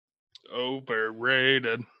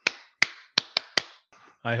overrated.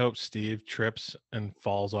 I hope Steve trips and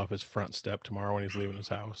falls off his front step tomorrow when he's leaving his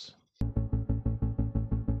house.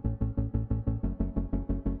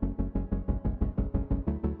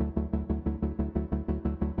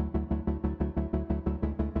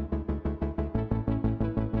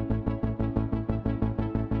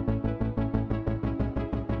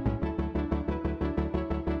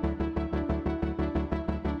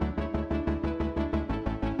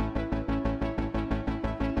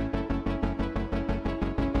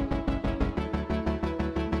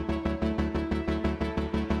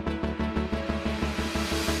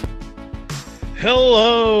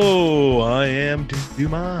 Hello, I am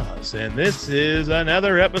Dumas, and this is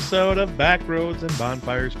another episode of Backroads and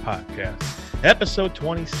Bonfires Podcast, episode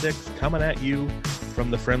 26, coming at you from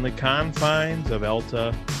the friendly confines of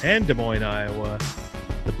Elta and Des Moines, Iowa,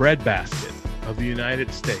 the breadbasket of the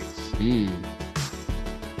United States.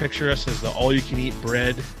 Picture us as the all-you-can-eat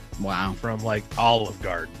bread. Wow. From like Olive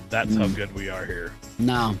Garden. That's how good we are here.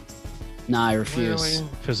 No, I refuse. Really?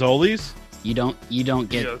 Fazoli's? You don't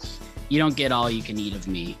get. Yes. You don't get all you can eat of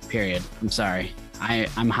me, period. I'm sorry.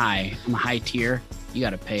 I'm high. I'm a high tier. You got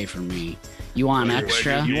to pay for me. You want Wait,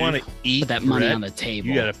 extra? You want to eat Put that money bread? on the table.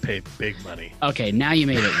 You got to pay big money. Okay, now you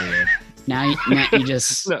made it weird. Now you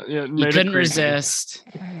just No, yeah, you made it couldn't creepy. resist.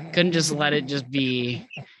 Couldn't just let it just be.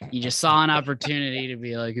 You just saw an opportunity to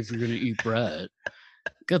be like, if you're gonna eat bread.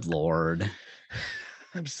 Good Lord.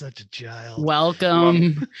 I'm such a child.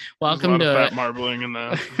 Welcome There's welcome a lot of to fat marbling in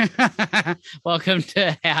that. welcome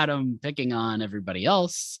to Adam picking on everybody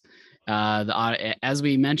else. As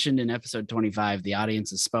we mentioned in episode 25, the audience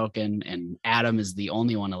has spoken, and Adam is the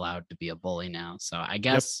only one allowed to be a bully now. So I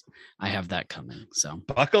guess I have that coming. So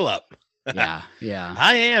Buckle up. yeah.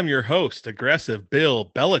 I am your host, aggressive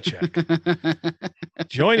Bill Belichick.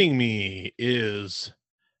 Joining me is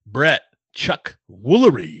Brett Chuck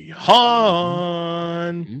Woolery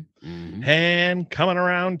Hahn. Mhm. And coming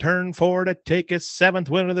around turn 4 to take his 7th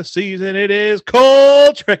win of the season, it is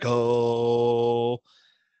Cole Trickle.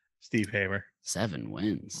 Steve Hamer. 7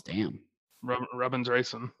 wins. Damn. Rubbin's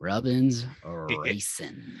racing. Rubbins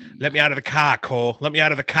racing. Let me out of the car, Cole. Let me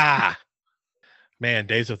out of the car. Man,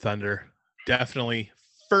 Days of Thunder, definitely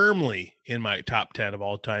firmly in my top 10 of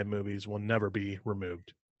all time movies, will never be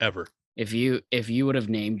removed, ever. If you would have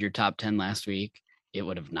named your top 10 last week, it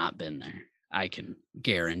would have not been there. I can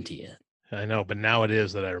guarantee it. I know, but now it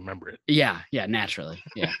is that I remember it. Yeah, naturally.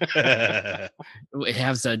 Yeah. It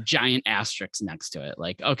has a giant asterisk next to it.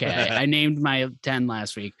 Like, okay, I named my 10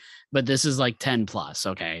 last week, but this is like 10 plus.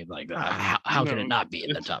 Okay. Like, how can No, it not be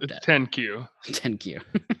in the it's- top 10? it's 10Q. 10Q.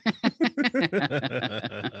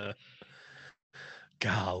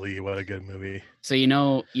 Golly, what a good movie. So you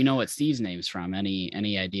know what Steve's name's from.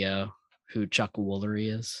 Any idea who Chuck Woolery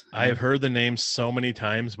is? I have heard the name so many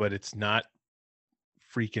times, but it's not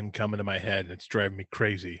freaking coming to my head. It's driving me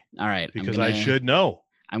crazy All right. because I should know.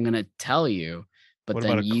 I'm gonna tell you, but What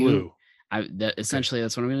then about a clue? Essentially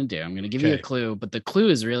that's what I'm going to do. I'm going to give you a Okay. clue, but the clue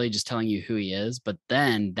is really just telling you who he is. But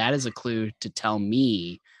then that is a clue to tell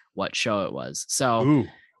me what show it was. So Ooh,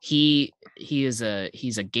 he's a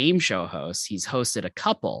game show host. He's hosted a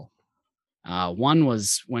couple. One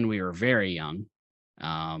was when we were very young,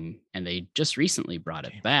 and they just recently brought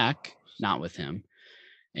it Game back. show host. Not with him,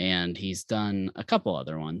 and he's done a couple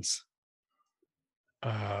other ones.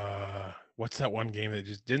 what's that one game that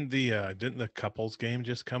just didn't the couples game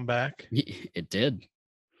just come back? It did.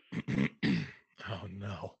 Oh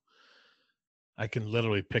no. I can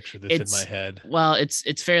literally picture this in my head. Well,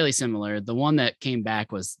 it's fairly similar. The one that came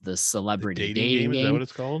back was the The celebrity dating game, is that game, what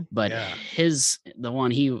it's called? but yeah. the one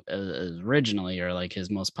he originally, or like his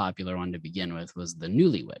most popular one to begin with, was the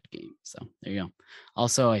Newlywed Game. So there you go.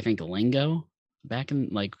 Also, I think Lingo back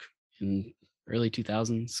in early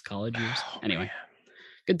 2000s college years. Oh, Anyway, man.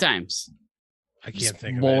 good times. I can't Just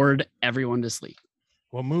think of it. bored everyone to sleep.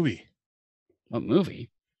 What movie? What movie?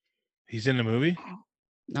 He's in the movie?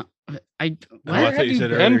 No, Oh, I. I What? thought you said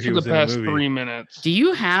been earlier for he the was in a past movie. 3 minutes? Do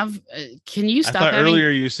you have? Can you I stop? thought having- earlier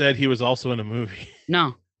you said he was also in a movie.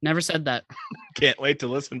 No, never said that. Can't wait to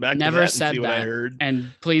listen back Never to that and said see what I that. heard.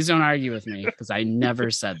 And please don't argue with me because I never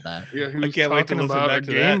said that. Yeah, he I was can't wait to talking listen about back a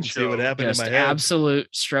to that game and see what show. happened Just in my head.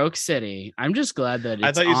 absolute Stroke City. I'm just glad that it's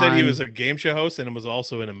I thought you said he on- was a game show host and was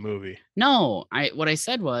also in a movie. No, what I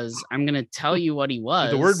said was I'm gonna tell you what he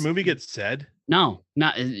was. Did the word movie gets said? No,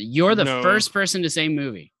 not you're the No. first person to say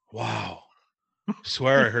movie. Wow.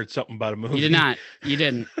 Swear I heard something about a movie. You did not. You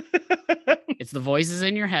didn't. It's the voices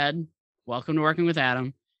in your head. Welcome to working with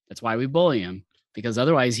Adam. That's why we bully him. Because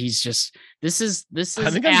otherwise he's just this is I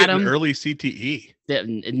think I'm Adam. getting early CTE.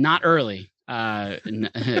 Not early.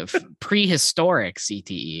 prehistoric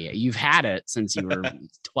CTE. You've had it since you were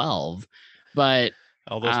 12, but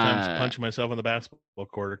All those times punching myself in the basketball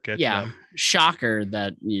court or catching up. Shocker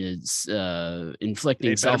that it's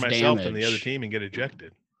inflicting Better myself self-damage. than the other team and get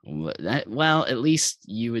ejected. Well, at least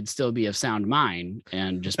you would still be of sound mind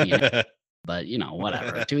and just be, but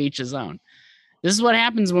whatever. To each his own. This is what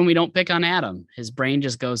happens when we don't pick on Adam. His brain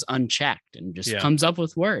just goes unchecked and just comes up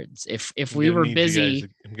with words. If we were busy,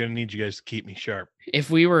 I'm gonna need you guys to keep me sharp. If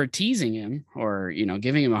we were teasing him or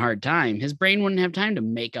giving him a hard time, his brain wouldn't have time to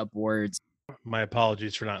make up words. My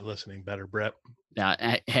apologies for not listening better, Brett.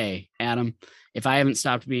 Hey, Adam, if I haven't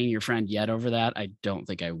stopped being your friend yet over that, I don't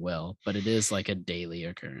think I will. But it is like a daily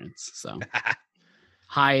occurrence. So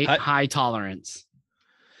high tolerance.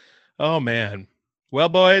 Oh man. Well,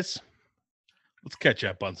 boys, let's catch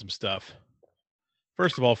up on some stuff.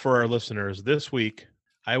 First of all, for our listeners, this week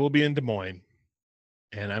I will be in Des Moines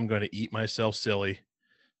and I'm going to eat myself silly.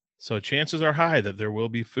 So chances are high that there will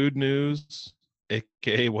be food news,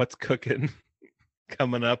 aka what's cooking,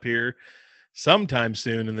 coming up here sometime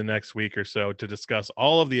soon in the next week or so to discuss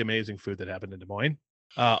all of the amazing food that happened in Des Moines.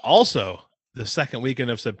 Also, the second weekend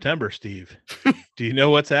of September, Steve, do you know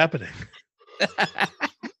what's happening?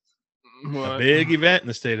 What? A big event in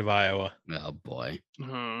the state of Iowa. Oh boy.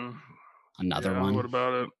 Another one. What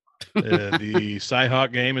about it? The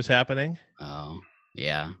Cyhawk game is happening. Oh,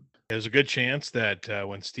 yeah. There's a good chance that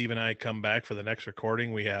when Steve and I come back for the next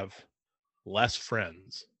recording, we have less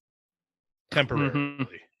friends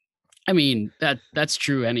temporarily. I mean, that's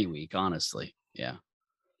true any week, honestly. Yeah.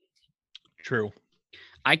 True.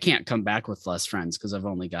 I can't come back with less friends because I've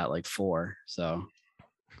only got like 4. So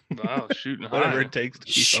wow, shooting high. Whatever it takes to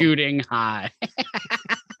keep shooting high.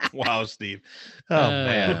 Wow, Steve. Oh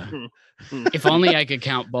man. If only I could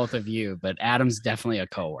count both of you, but Adam's definitely a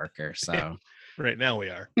coworker. So right now we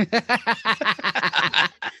are.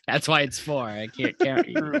 That's why it's 4. I can't count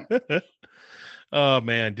you. Oh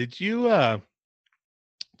man, did you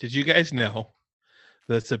guys know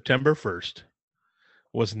that September 1st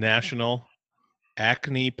was National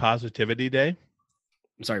Acne Positivity Day?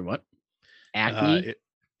 I'm sorry, what? Acne?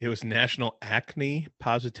 It was National Acne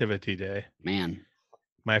Positivity Day. Man.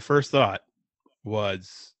 My first thought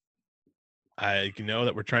was, I know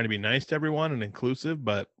that we're trying to be nice to everyone and inclusive,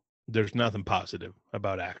 but there's nothing positive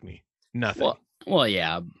about acne. Nothing. Well,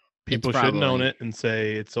 yeah. People shouldn't own it and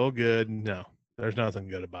say it's all good. No, there's nothing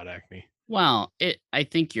good about acne. Well, I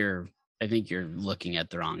think you're looking at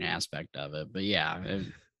the wrong aspect of it. But yeah,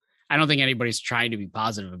 I don't think anybody's trying to be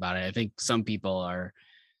positive about it. I think some people are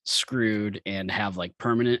screwed and have like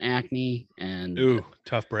permanent acne and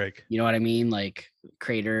tough break. You know what I mean? Like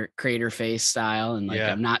crater face style. And like,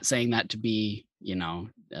 I'm not saying that to be,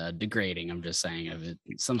 degrading. I'm just saying of it,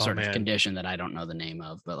 some sort of condition that I don't know the name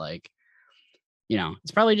of, but like,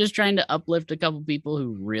 it's probably just trying to uplift a couple people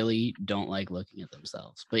who really don't like looking at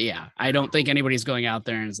themselves. But yeah, I don't think anybody's going out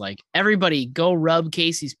there and is like, everybody go rub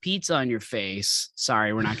Casey's Pizza on your face.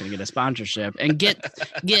 Sorry, we're not going to get a sponsorship and get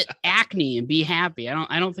acne and be happy.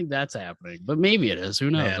 I don't think that's happening, but maybe it is.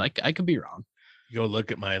 Who knows? Man. I could be wrong. Go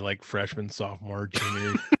look at my like freshman, sophomore,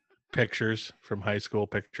 junior pictures from high school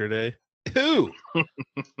picture day. Ooh.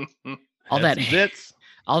 All that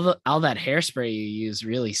hairspray you use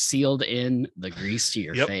really sealed in the grease to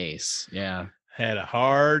your face. Yeah. Had a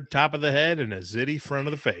hard top of the head and a zitty front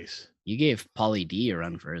of the face. You gave Pauly D a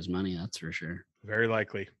run for his money, that's for sure. Very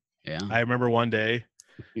likely. Yeah. I remember one day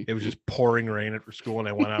it was just pouring rain after school and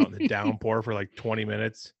I went out in the downpour for like 20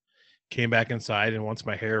 minutes. Came back inside and once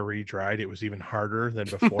my hair re-dried, it was even harder than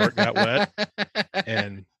before it got wet.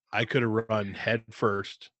 And I could have run head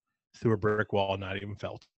first through a brick wall, not even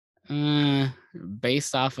felt.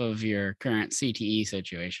 Based off of your current CTE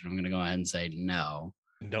situation, I'm going to go ahead and say no.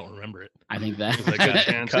 Don't remember it. I think that. I got a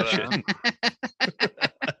chance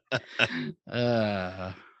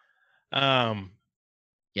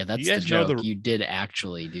yeah, that's the joke. You did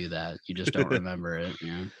actually do that. You just don't remember it.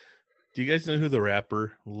 Yeah. Do you guys know who the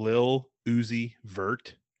rapper Lil Uzi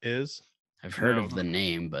Vert is? I've heard of the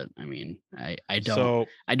name, but I mean, I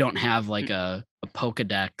don't have like a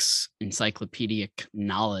Pokedex encyclopedic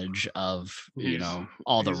knowledge of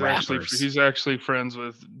all the rappers. He's actually friends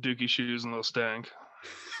with Dookie Shoes and Lil Stank.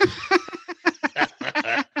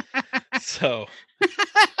 So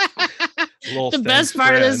the best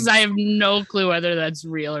part of this is I have no clue whether that's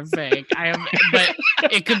real or fake. But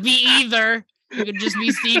it could be either. It could just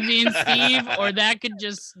be Steve being Steve, or that could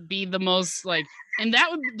just be the most like, and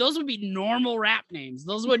those would be normal rap names.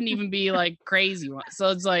 Those wouldn't even be like crazy ones.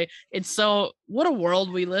 So it's like, what a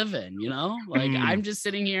world we live in, Like I'm just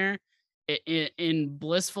sitting here. in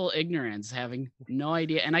blissful ignorance, having no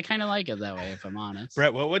idea. And I kind of like it that way, if I'm honest.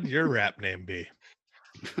 Brett, what would your rap name be?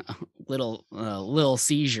 Little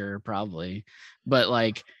seizure, probably. But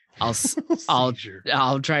like, I'll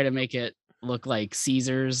try to make it look like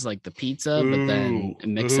Caesar's, like the pizza, but then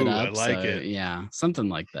mix it up. I like it. Yeah, something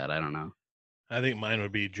like that. I don't know. I think mine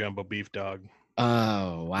would be Jumbo Beef Dog.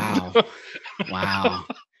 Oh, wow. Wow.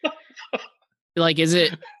 Like, is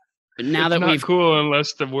it now that not we've cool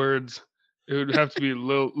unless the words, it would have to be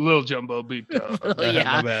little Jumbo Beef Dog.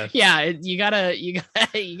 Yeah, you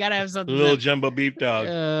gotta have something. Little Jumbo Beef Dog.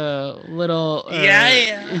 Little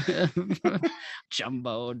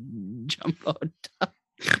Jumbo Dog.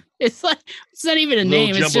 It's not even a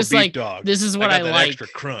name. It's just like dog. This is what I like. Extra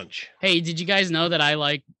crunch. Hey, did you guys know that I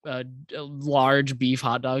like large beef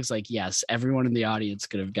hot dogs? Like, yes, everyone in the audience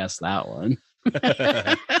could have guessed that one.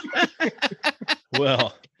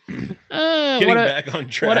 Well, getting back on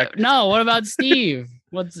track. What about Steve?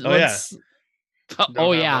 Yeah.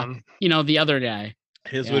 You know, the other guy.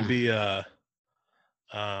 His would be Little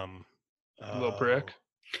Prick.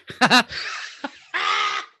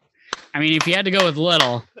 I mean, if you had to go with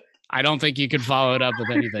little, I don't think you could follow it up with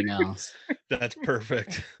anything else. That's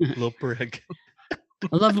perfect. Little Prick. I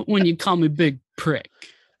love it when you call me Big Prick.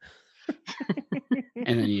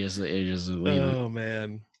 And then you just leave it. Oh,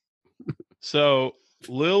 man. So,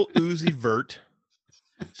 Lil Uzi Vert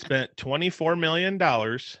spent $24 million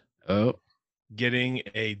getting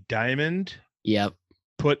a diamond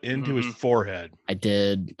put into his forehead. I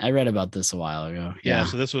did. I read about this a while ago. Yeah,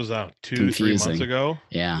 so this was 2-3 months ago.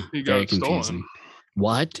 Yeah, he got confusing. Stolen.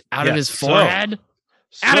 What? Out of his forehead?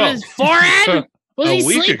 Out of his forehead? Was he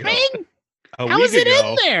sleeping? How was it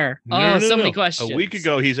in there? So many questions. A week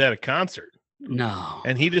ago, he's at a concert. No.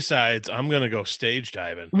 And he decides, I'm going to go stage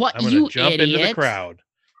diving. What? I'm going to jump into the crowd.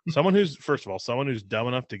 Someone who's dumb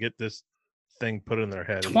enough to get this thing put in their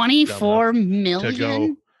head. 24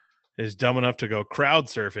 million? Is dumb enough to go crowd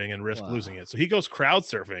surfing and risk losing it. So he goes crowd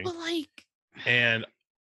surfing. But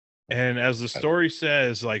and as the story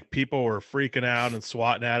says, like, people were freaking out and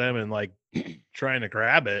swatting at him and like trying to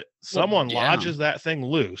grab it. Someone lodges that thing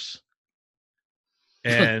loose.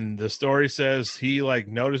 And the story says he like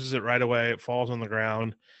notices it right away. It falls on the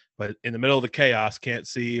ground, but in the middle of the chaos, can't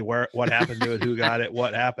see what happened to it, who got it,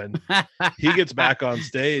 what happened. He gets back on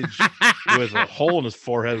stage with a hole in his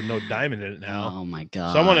forehead with no diamond in it now. Oh my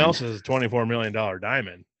God. Someone else has a $24 million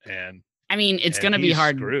diamond. And I mean, it's going to be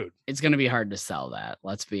hard. Screwed. It's going to be hard to sell that.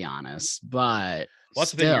 Let's be honest. But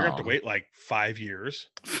what's the thing? You're going to have to wait like 5 years,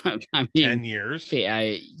 I mean, 10 years.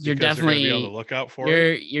 You're definitely be on the lookout for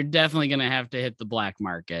it. You're definitely going to have to hit the black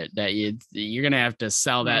market. That you're going to have to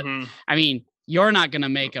sell that. Mm-hmm. I mean, you're not going to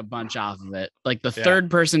make a bunch off of it. Like the third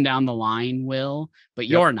person down the line will, but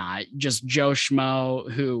you're not. Just Joe Schmo,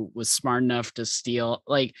 who was smart enough to steal.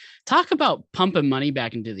 Like, talk about pumping money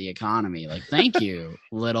back into the economy. Like, thank you,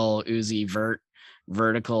 Little Uzi Vert.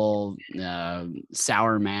 Vertical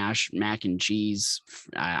sour mash, mac and cheese.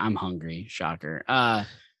 I'm hungry. Shocker.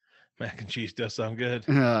 Mac and cheese does sound good.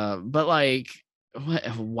 But like,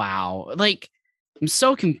 wow. Like, I'm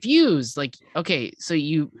so confused. Like, okay, so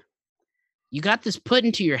you got this put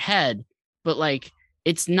into your head, but like,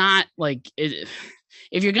 it's not like it.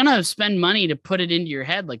 If you're gonna spend money to put it into your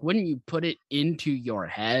head, like, wouldn't you put it into your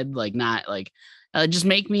head? Like, not like, just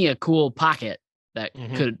make me a cool pocket that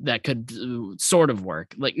could sort of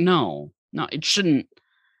work. Like, no, it shouldn't.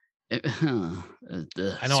 I know.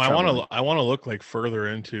 I want to look like further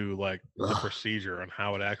into like the procedure and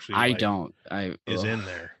how it actually. Is in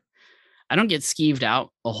there. I don't get skeeved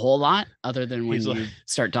out a whole lot, other than when you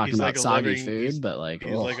start talking about soggy food. But like,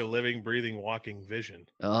 he's like a living, breathing, walking vision.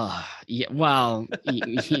 Yeah. Well,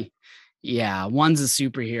 yeah. One's a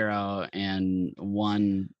superhero, and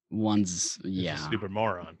one's a stupid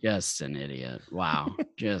moron. Just an idiot. Wow.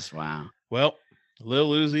 Just wow. Well,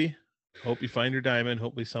 Lil Uzi, hope you find your diamond.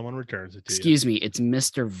 Hopefully someone returns it to you. Excuse me, it's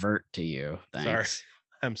Mr. Vert to you. Thanks.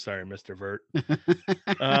 I'm sorry, Mr. Vert.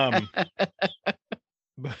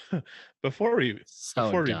 Before we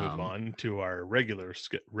move on to our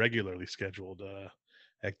regularly scheduled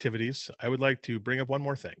activities, I would like to bring up one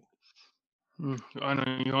more thing. I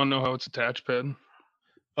know you all know how it's attached, Ped.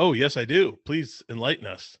 Oh, yes, I do. Please enlighten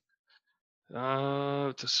us.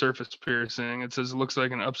 It's a surface piercing. It says it looks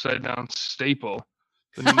like an upside down staple.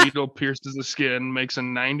 The needle pierces the skin, makes a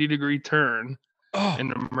 90-degree turn,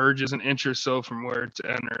 and emerges an inch or so from where it's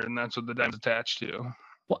entered, and that's what the diamond's attached to.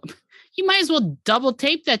 Well, you might as well double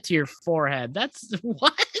tape that to your forehead. That's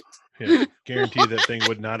what? Yeah, guarantee that thing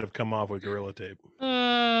would not have come off with Gorilla Tape.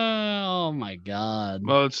 Oh my God.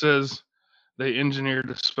 Well, it says They engineered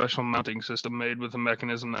a special mounting system made with a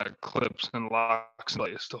mechanism that clips and locks in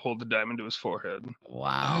place to hold the diamond to his forehead.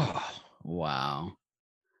 Wow. Oh, Wow.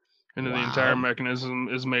 And the entire mechanism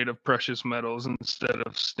is made of precious metals instead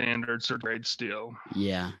of standard grade steel.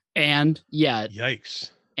 Yeah. And yet,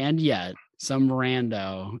 yikes. some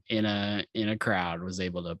rando in a crowd was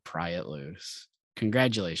able to pry it loose.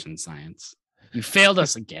 Congratulations, science. You failed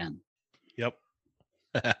us again. Yep.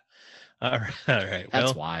 All right.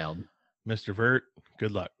 That's wild. Mr. Vert,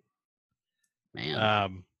 good luck.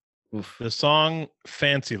 Man. The song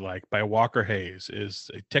Fancy Like by Walker Hayes is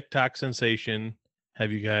a TikTok sensation.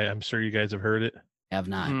 I'm sure you guys have heard it. Have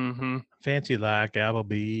not. Mm-hmm. Fancy Like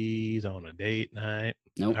Applebee's on a date night.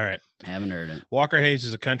 Nope. All right. Haven't heard it. Walker Hayes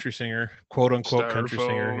is a country singer, quote unquote country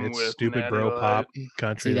singer. It's stupid bro pop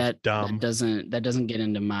country. See, that dumb. That doesn't get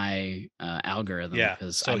into my algorithm. Yeah.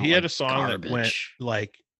 So he had a song that went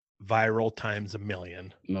like viral times a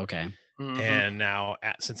million. Okay. Mm-hmm. And now,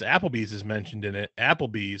 since Applebee's is mentioned in it,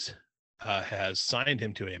 Applebee's has signed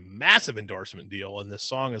him to a massive endorsement deal, and this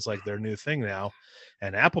song is like their new thing now.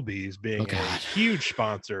 And Applebee's, being a huge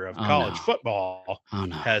sponsor of college football,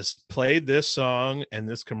 has played this song and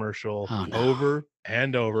this commercial over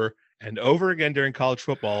and over and over again during college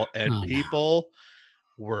football, and people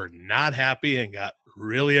were not happy and got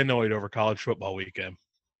really annoyed over college football weekend.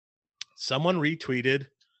 Someone retweeted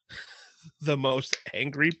the most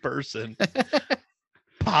angry person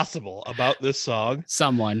possible about this song.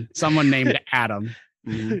 Someone named Adam.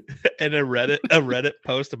 Mm-hmm. And a Reddit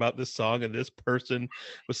post about this song, and this person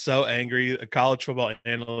was so angry. A college football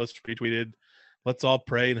analyst retweeted, "Let's all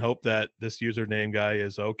pray and hope that this username guy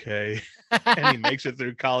is okay and he makes it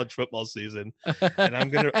through college football season." And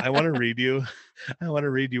I want to read you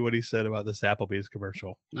what he said about this Applebee's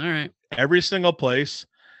commercial. All right. Every single place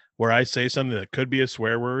where I say something that could be a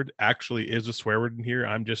swear word actually is a swear word in here.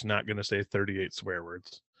 I'm just not going to say 38 swear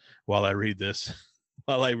words while I read this.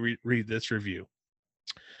 Read this review.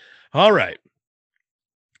 All right.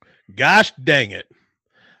 Gosh dang it.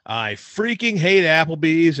 I freaking hate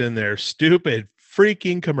Applebee's and their stupid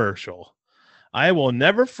freaking commercial. I will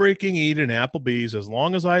never freaking eat an Applebee's as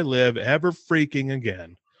long as I live ever freaking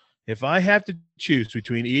again. If I have to choose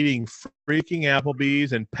between eating freaking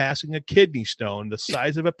Applebee's and passing a kidney stone the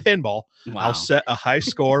size of a pinball, I'll set a high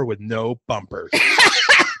score with no bumpers.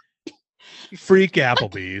 Freak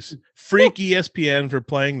Applebee's. Freak ESPN for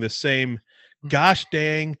playing the same gosh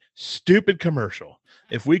dang stupid commercial.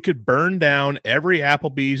 If we could burn down every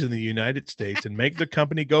Applebee's in the United States and make the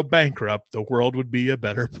company go bankrupt, the world would be a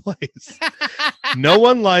better place. No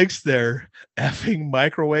one likes their effing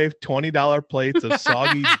microwave $20 plates of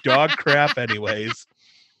soggy dog crap anyways.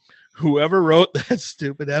 Whoever wrote that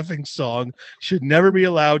stupid effing song should never be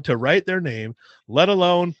allowed to write their name, let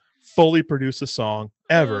alone fully produce a song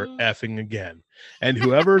ever effing again. And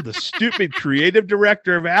whoever the stupid creative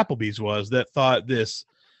director of Applebee's was that thought this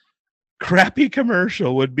crappy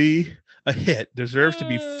commercial would be a hit deserves to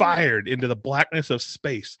be fired into the blackness of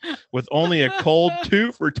space with only a cold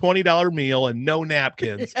 2 for $20 meal and no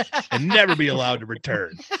napkins and never be allowed to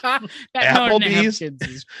return. Applebee's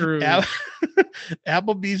is true.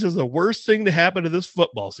 Applebee's is the worst thing to happen to this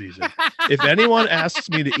football season. If anyone asks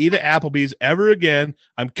me to eat at Applebee's ever again,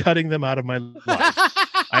 I'm cutting them out of my life.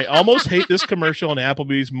 I almost hate this commercial and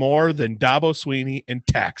Applebee's more than Dabo Sweeney and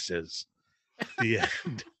taxes. The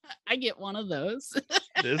end. I get one of those.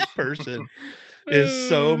 This person is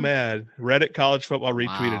so mad. Reddit College Football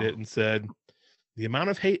retweeted it and said, "The amount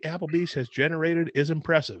of hate Applebee's has generated is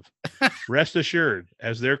impressive. Rest assured,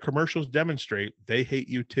 as their commercials demonstrate, they hate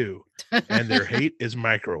you too. And their hate is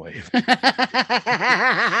microwave."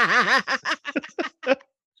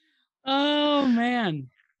 Oh, man.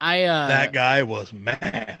 That guy was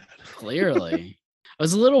mad. Clearly. I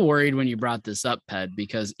was a little worried when you brought this up, Ped,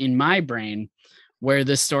 because in my brain, where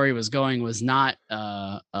this story was going was not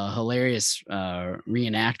a hilarious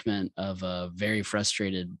reenactment of a very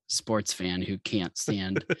frustrated sports fan who can't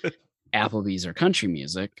stand Applebee's or country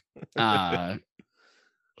music. Did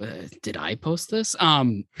I post this?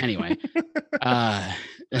 Anyway, I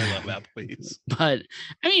love Applebee's, but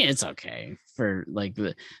I mean, it's okay for like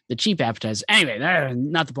the cheap appetizer. Anyway,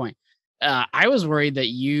 not the point. I was worried that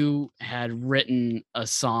you had written a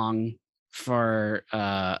song for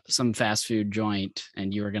some fast food joint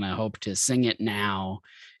and you were going to hope to sing it now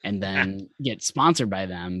and then get sponsored by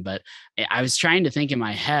them. But I was trying to think in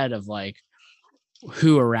my head of like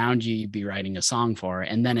who around you you'd be writing a song for.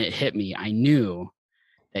 And then it hit me. I knew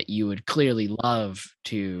that you would clearly love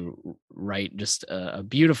to write just a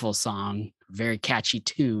beautiful song, very catchy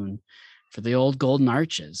tune for the old golden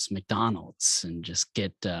arches, McDonald's, and just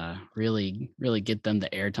get really get them the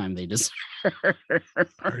airtime they deserve.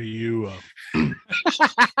 Are you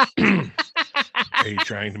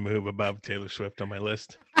trying to move above Taylor Swift on my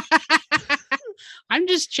list? I'm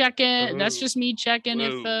just checking. That's just me checking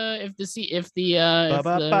if the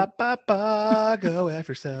go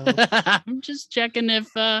after yourself. I'm just checking if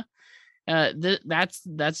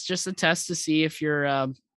that's just a test to see if you're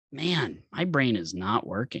man, my brain is not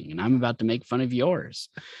working and I'm about to make fun of yours.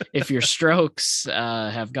 If your strokes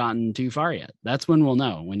have gotten too far yet, that's when we'll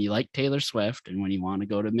know, when you like Taylor Swift and when you want to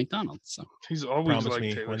go to McDonald's. So he's always promise like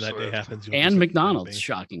me Taylor when Swift. that day happens. And McDonald's,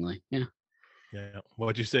 shockingly. Yeah.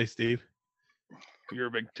 What'd you say, Steve? You're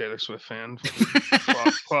a big Taylor Swift fan.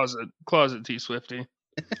 Closet T Swifty.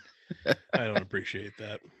 I don't appreciate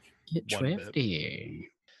that. Get Swifty.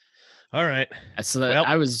 All right. So that,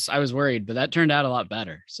 I was worried, but that turned out a lot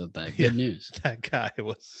better. So good news. That guy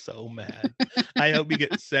was so mad. I hope he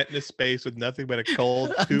gets sent into space with nothing but a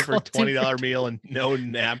cold $2 for $20 meal and no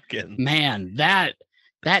napkin. Man, that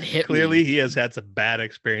hit Clearly me. He has had some bad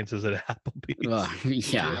experiences at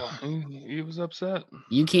Applebee's. Yeah. He was upset.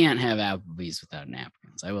 You can't have Applebee's without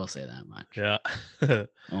napkins. I will say that much. Yeah.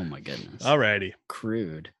 Oh my goodness. All righty.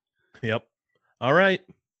 Crude. Yep. All right.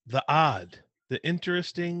 The odd, the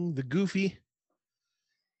interesting, the goofy,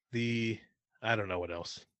 I don't know what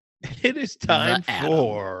else. It is time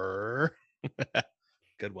for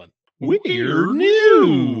good one. Weird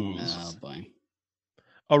news. Oh boy.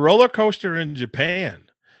 A roller coaster in Japan,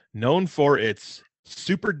 known for its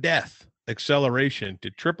super death acceleration to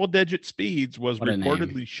triple-digit speeds, was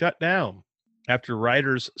reportedly shut down after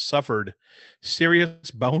riders suffered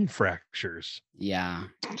serious bone fractures. Yeah.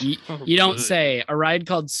 You don't say. A ride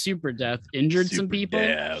called Super Death injured some people?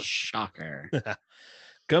 Death. Shocker.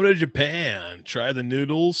 Come to Japan, try the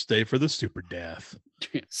noodles, stay for the super death.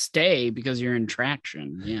 Stay because you're in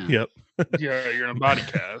traction. Yeah. Yep. Yeah, you're in a body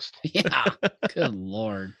cast. Yeah. Good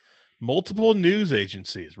Lord. Multiple news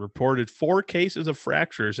agencies reported 4 cases of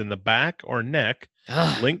fractures in the back or neck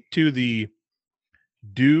linked to the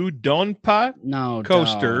Dodonpa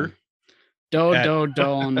coaster.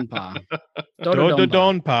 Dodonpa.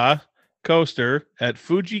 Dodonpa coaster at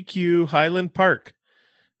Fuji-Q Highland Park.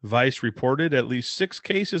 Vice reported at least 6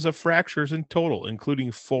 cases of fractures in total,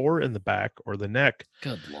 including 4 in the back or the neck.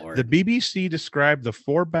 Good Lord. The BBC described the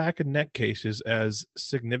 4 back and neck cases as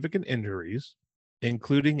significant injuries,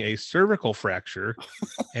 including a cervical fracture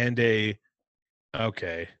and seriously,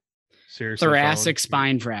 thoracic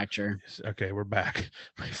spine fracture. Okay, we're back.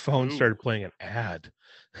 My phone started playing an ad.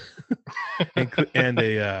 and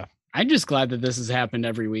I'm just glad that this has happened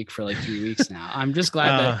every week for like 3 weeks now. I'm just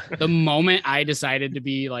glad that the moment I decided to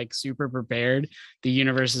be like super prepared, the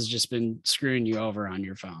universe has just been screwing you over on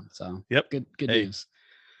your phone. So yep, good news.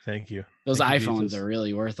 Thank you. Those iPhones are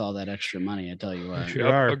really worth all that extra money. I tell you what. Sure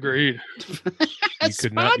are. Agreed. You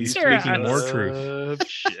could not be speaking more truth.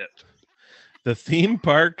 Shit. The theme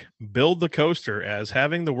park billed the coaster as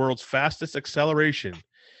having the world's fastest acceleration.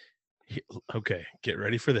 Okay, get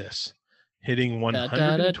ready for this. Hitting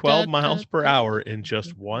 112 miles per hour in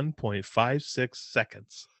just 1.56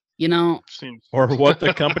 seconds. You know, or what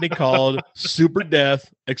the company called super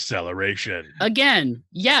death acceleration. Again,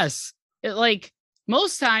 yes.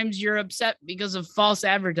 Most times you're upset because of false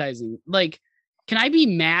advertising. Like, can I be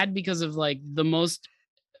mad because of like the most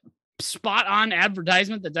spot on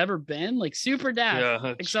advertisement that's ever been? Like super death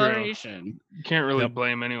acceleration. True. You can't really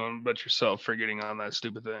blame anyone but yourself for getting on that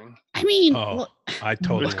stupid thing. I mean, I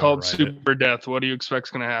totally. It's called super death. What do you expect's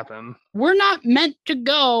going to happen? We're not meant to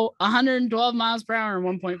go 112 miles per hour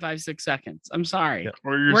in 1.56 seconds. I'm sorry. Yeah.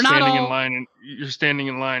 Or you're standing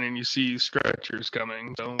in line and you see stretchers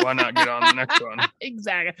coming. So why not get on the next one?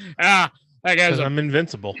 Exactly. That guy's I'm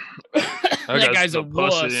invincible. That guy's a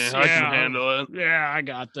wuss. I can handle it. Yeah, I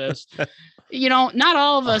got this. Not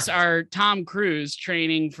all of us are Tom Cruise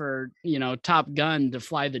training for, Top Gun to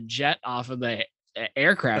fly the jet off of the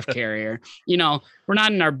aircraft carrier. We're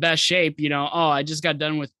not in our best shape. I just got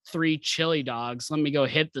done with 3 chili dogs. Let me go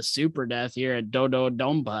hit the super death here at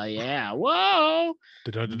Dodonpa. Yeah. Whoa.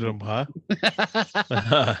 Dodonpa.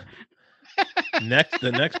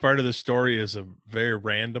 The next part of the story is a very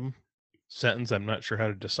random sentence. I'm not sure how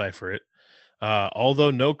to decipher it.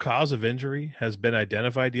 Although no cause of injury has been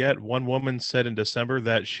identified yet, one woman said in December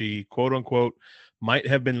that she, quote unquote, might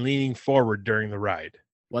have been leaning forward during the ride.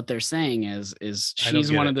 what they're saying is I don't she's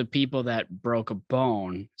get one it. of the people that broke a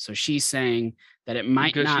bone. So she's saying that it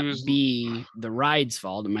might Because she not was- be the ride's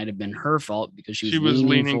fault. It might have been her fault because She was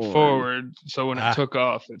leaning forward, so when Ah. it took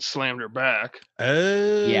off, it slammed her back.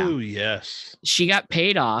 Oh, yes. She got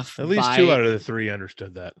paid off. At least by, 2 out of the 3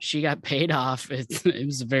 understood that. She got paid off. It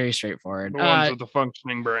was very straightforward. The ones with the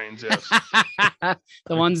functioning brains, yes.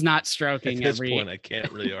 The one's not At stroking this every point, I can't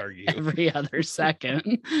really argue. every other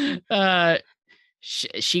second.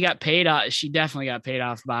 She got paid off. She definitely got paid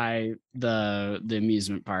off by the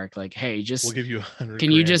amusement park. Like, hey, just We'll give you 100.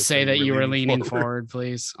 can you grand just if say that you were leaning forward. forward,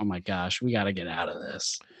 please? Oh my gosh, we got to get out of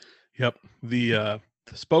this. Yep. The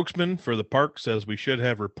spokesman for the park says we should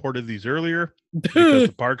have reported these earlier because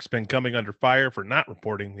the park's been coming under fire for not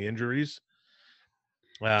reporting the injuries.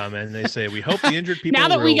 And they say we hope the injured people Now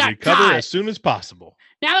that we will got recover caught. as soon as possible.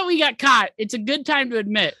 Now that we got caught, it's a good time to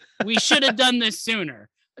admit we should have done this sooner.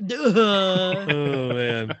 Oh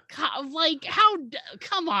man, Like how?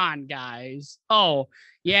 Come on, guys. Oh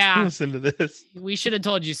yeah, listen to this. we should have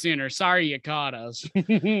told you sooner. Sorry you caught us.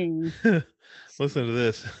 Listen to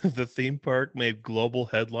this. The theme park made global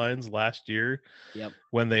headlines last year Yep.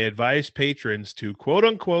 when they advised patrons to quote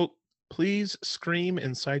unquote, please scream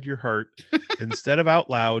inside your heart instead of out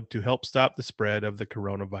loud to help stop the spread of the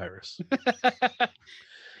coronavirus.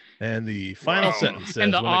 And the final Wow. sentence says,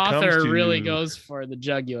 And the when it comes author to really goes for the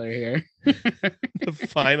jugular here. the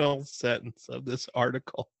final sentence of this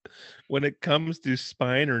article, when it comes to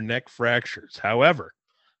spine or neck fractures, however,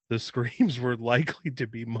 the screams were likely to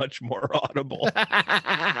be much more audible.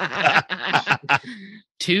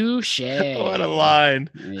 Touche. What a line.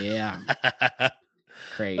 Yeah,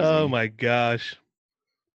 crazy. Oh my gosh.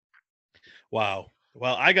 Wow.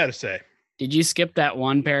 Well, I got to say, Did you skip that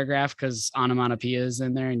one paragraph because onomatopoeia is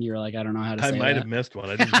in there and you were like, I don't know how to I say might that? have missed one.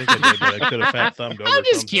 I didn't think I did, but I could have fat thumbed over. I'm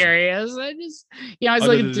just something. curious. I was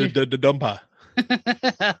looking through. The dumpa.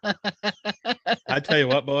 I tell you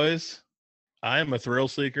what, boys, I am a thrill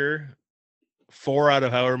seeker. 4 out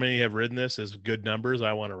of however many have ridden this is good numbers.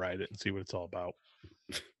 I want to ride it and see what it's all about.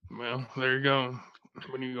 Well, there you go.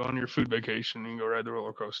 When you go on your food vacation, you can go ride the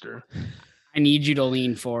roller coaster. I need you to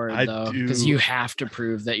lean forward I though, because do. you have to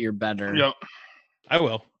prove that you're better. Yep. I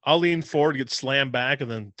will. I'll lean forward, get slammed back, and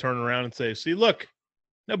then turn around and say, see, look,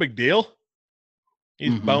 no big deal.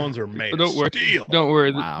 These Mhm. bones are made Don't of worry. steel. Don't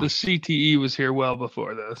worry. Wow. The CTE was here well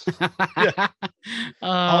before this.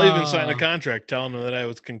 I'll even sign a Oh. contract telling them that I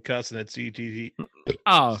was concussed and at CTE,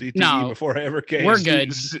 Oh CTE no, before I ever came. We're good.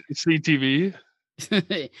 CTV.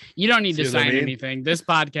 You don't need See to what I sign mean? anything. This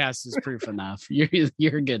podcast is proof enough.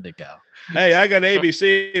 You're good to go. Hey, I got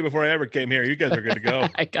ABC before I ever came here. You guys are good to go.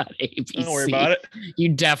 I got ABC. Don't worry about it. You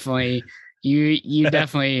definitely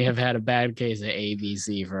definitely have had a bad case of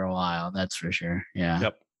ABC for a while. That's for sure. Yeah.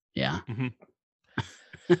 Yep. Yeah.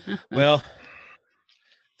 Well,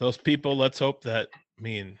 those people, let's hope that,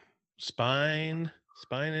 spine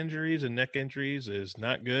injuries and neck injuries is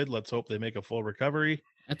not good. Let's hope they make a full recovery.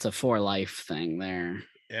 That's a for life thing there.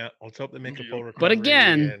 Yeah, let's hope they make a Yeah. full recovery. But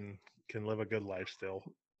again- and can live a good life still.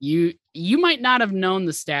 You might not have known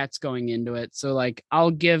the stats going into it. So like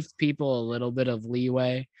I'll give people a little bit of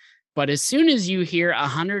leeway. But as soon as you hear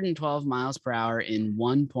 112 miles per hour in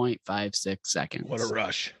 1.56 seconds, What a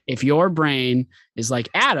rush. if your brain is like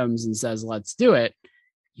Adam's and says, let's do it,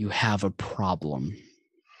 you have a problem.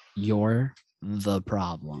 You're the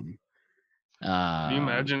problem. Can you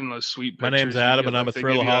imagine the sweet My name's pictures you Adam get and I'm like a they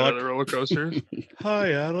give you out thrillaholic. of the roller coasters?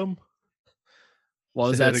 Hi, Adam. What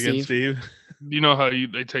was Say that, it again, Steve? You know how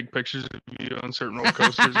they take pictures of you on certain roller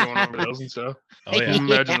coasters going over those and stuff? Oh, Can yeah. you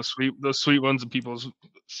imagine the sweet ones of people's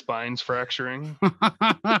spines fracturing?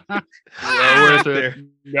 Well, worth There.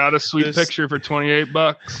 it. Got a sweet This- picture for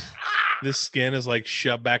 $28. This skin is like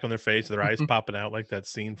shoved back on their face, their eyes popping out like that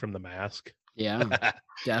scene from The Mask. Yeah,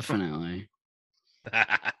 definitely.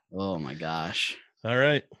 Oh my gosh. All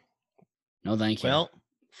right. No, thank you. Well,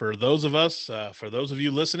 for those of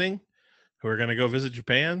you listening who are going to go visit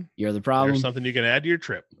Japan, You're the problem. there's something you can add to your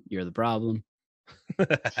trip. You're the problem.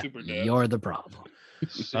 Super death. You're the problem.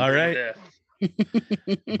 Super All right. death.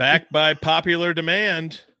 Backed by popular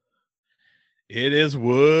demand, it is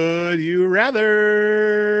Would You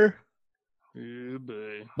Rather? Yeah,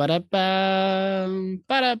 boy. Ba-da-bum,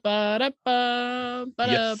 ba-da-ba-da-bum,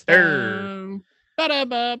 Yes, sir.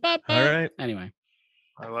 ba-da-bum, ba-da-ba-ba-ba. All right. Anyway.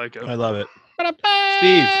 I like it. I love it. Ba-da-ba.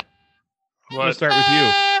 Steve, I'm going What? to start with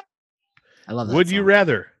you. I love that. Would you song.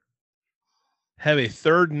 rather have a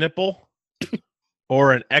third nipple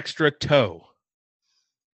or an extra toe?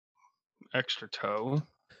 Extra toe.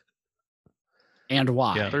 And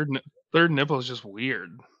why? Yeah. Third nipple is just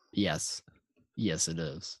weird. Yes. Yes, it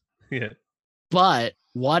is. Yeah. But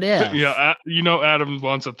what if? Yeah, Adam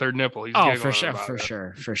wants a third nipple. He's Oh, giggling for sure, about for it.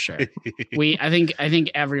 sure, for sure. I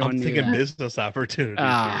think everyone I'm knew thinking that. business opportunity.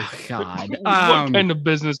 Oh God. What kind of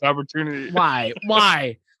business opportunity? Why,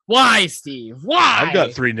 Steve? Why? I've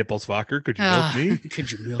got 3 nipples, fucker. Could you milk me?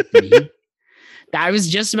 Could you milk me? I was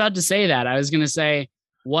just about to say that. I was going to say,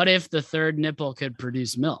 what if the third nipple could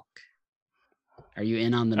produce milk? Are you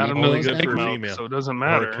in on the Adam nipple? Only doesn't good for a milk, female so it doesn't or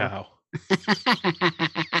matter. a cow.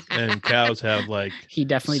 And cows have like He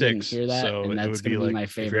definitely 6, didn't hear that, so and it that's would going be to be like my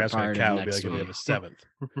if you're favorite asking a part cow, of it'd be next like we have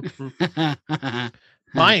week. a 7th.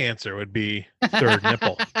 My answer would be third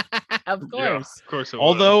nipple. Of Yeah, course. of course. It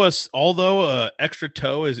Although a extra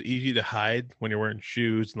toe is easy to hide when you're wearing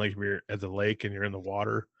shoes and like if you're at the lake and you're in the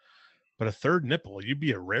water, but a third nipple, you'd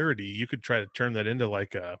be a rarity. You could try to turn that into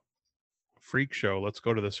like a freak show. Let's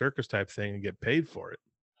go to the circus type thing and get paid for it.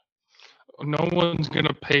 No one's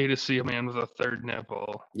gonna pay to see a man with a third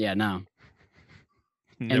nipple. Yeah, no.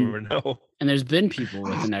 Never know. And there's been people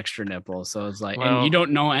with an extra nipple, so it's like, and Well- you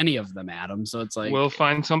don't know any of them, Adam. So it's like, We'll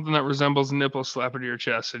find something that resembles a nipple, slap it to your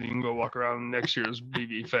chest, and you can go walk around next year's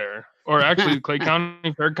BV Fair. Or actually, Clay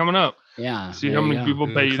County Fair coming up. yeah. See there how you many go. people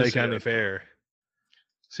pay you Clay to see County it. Fair.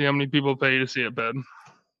 See how many people pay you to see it, Ben.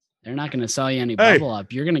 They're not going to sell you any Hey, bubble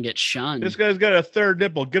up. You're going to get shunned. This guy's got a third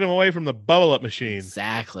nipple. Get him away from the bubble up machine.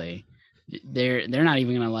 Exactly. They're not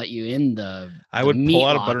even going to let you in the. I the would meat pull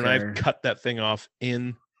out a locker. butter knife, cut that thing off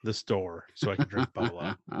in the store so I can drink bubble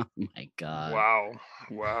up. Oh my god!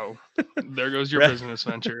 Wow. There goes your Brett. business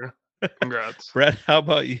venture. Congrats. Brett, how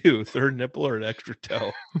about you? Third nipple or an extra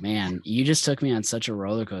toe? Man, you just took me on such a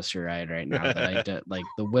roller coaster ride right now that I did, like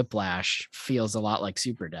the whiplash feels a lot like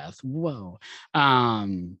super death. Whoa. I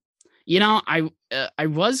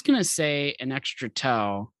was gonna say an extra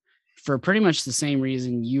toe for pretty much the same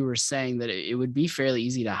reason you were saying that it would be fairly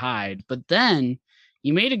easy to hide, but then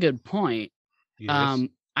you made a good point. Yes.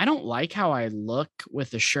 I don't like how I look with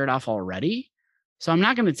the shirt off already, so I'm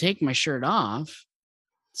not going to take my shirt off.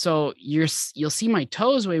 So you'll see my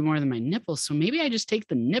toes way more than my nipples. So maybe I just take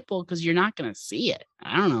the nipple because you're not going to see it.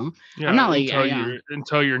 I don't know. Yeah, I'm not like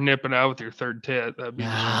until you're nipping out with your third tit. That'd be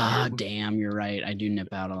weird. Damn, you're right. I do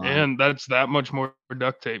nip out a lot. And that's that much more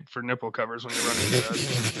duct tape for nipple covers when you're running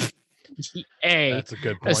that. Hey, That's a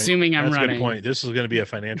good point. assuming I'm That's a running. good point. This is going to be a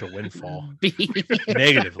financial windfall.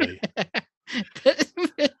 Negatively.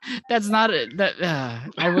 That's not it.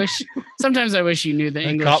 I wish. Sometimes I wish you knew the I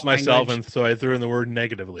English. caught myself, language. and so I threw in the word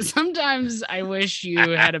negatively. Sometimes I wish you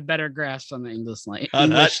had a better grasp on the English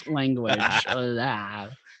language.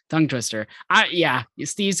 Tongue twister.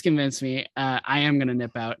 Steve's convinced me. I am gonna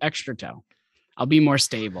nip out extra toe. I'll be more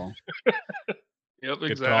stable. Yep,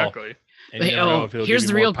 Good exactly. And you never know if it'll here's give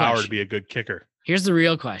the you more real power question. to be a good kicker. Here's the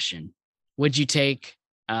real question: would you take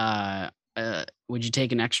an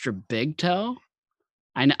extra big toe?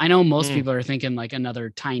 I know most people are thinking like another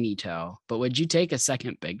tiny toe, but would you take a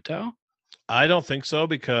second big toe? I don't think so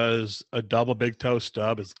because a double big toe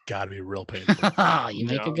stub has got to be real painful. You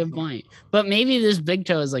make a good point. But maybe this big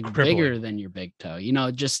toe is like Crippling. bigger than your big toe,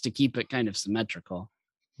 just to keep it kind of symmetrical.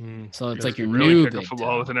 So it's like your really new kick a big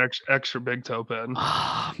football toe. with an extra big toe pen.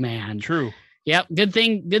 Oh man. True. Yep. Good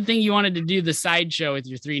thing you wanted to do the sideshow with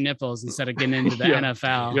your 3 nipples instead of getting into the Yeah.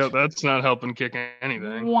 NFL. Yeah, that's not helping kick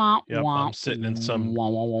anything. Wah, Yep, wah, I'm sitting in some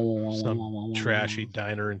trashy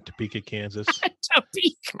diner in Topeka, Kansas,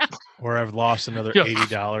 Topeka. where I've lost another Yeah.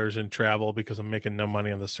 $80 in travel because I'm making no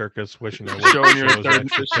money on the circus. Wishing I Showing your shows third,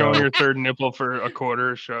 extra showing toe. your third nipple for a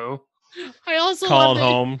quarter a show. I also calling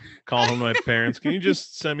love that- calling home my parents. Can you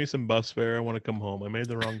just send me some bus fare? I want to come home. I made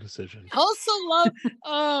the wrong decision. I also love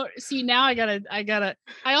see now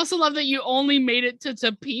I also love that you only made it to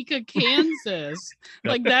Topeka, Kansas.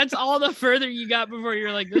 Like that's all the further you got before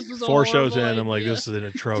you're like, this was a 4 shows in, horrible I'm like, idea. this is an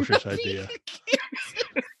atrocious idea.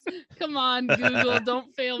 Kansas. Come on, Google,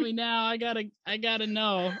 don't fail me now. I gotta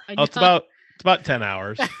know. It's about 10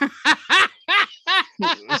 hours.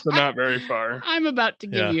 So not very far. I'm about to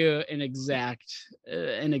give Yeah. you an exact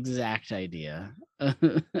idea.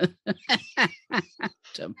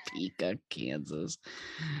 Topeka, Kansas,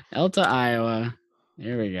 Elta, Iowa.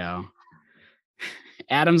 There we go.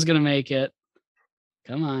 Adam's gonna make it.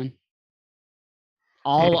 Come on.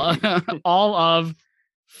 All of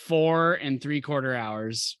 4 3/4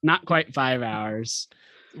 hours. Not quite 5 hours.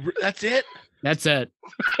 That's it. That's it.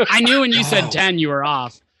 I knew when you said Oh. 10, you were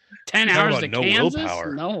off. 10 Talk hours about to no Kansas?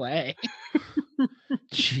 willpower. No way.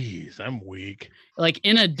 Jeez, I'm weak. Like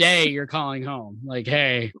in a day, you're calling home. Like,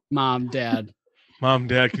 hey, mom, dad. Mom,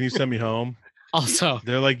 Dad, can you send me home? Also,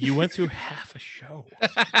 They're like, you went through half a show.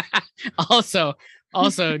 also,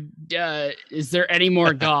 Also, is there any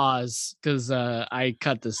more gauze? Because I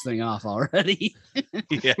cut this thing off already.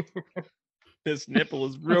 Yeah. This nipple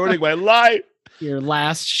is ruining my life. Your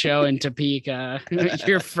last show in Topeka,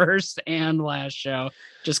 your first and last show.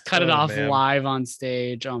 Just cut it off live on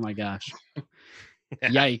stage. Oh my gosh.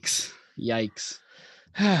 Yikes.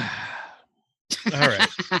 All right.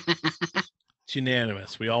 It's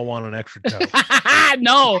unanimous. We all want an extra toe.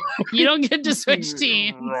 No, you don't get to switch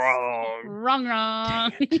teams. Wrong.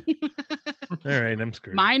 Wrong. All right, I'm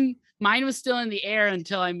screwed. Mine was still in the air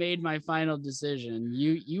until I made my final decision.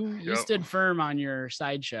 You stood firm on your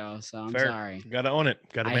sideshow, so I'm sorry. Gotta own it.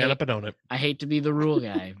 Gotta man up and own it. I hate to be the rule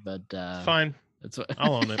guy, but fine. That's what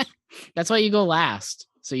I'll own it. That's why you go last,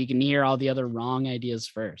 so you can hear all the other wrong ideas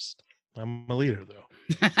first. I'm a leader, though.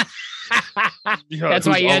 That's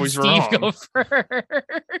why you had Steve go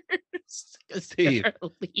first. Steve,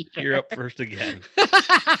 you're up first again.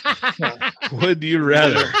 Would you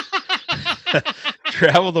rather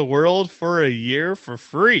travel the world for a year for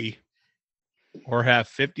free or have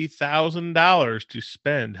 $50,000 to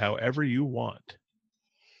spend however you want?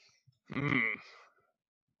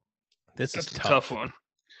 That's a tough one.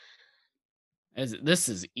 This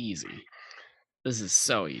is easy. This is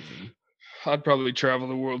so easy. I'd probably travel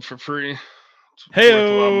the world for free. Hey,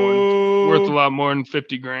 worth a lot more than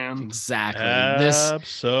 50 grand. Exactly.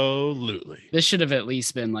 Absolutely. This should have at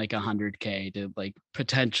least been like 100K to like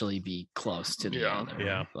potentially be close to the other.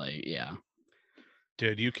 Yeah. Like, yeah.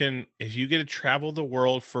 Dude, you can, if you get to travel the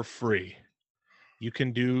world for free, you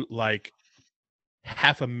can do like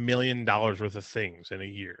 $500,000 worth of things in a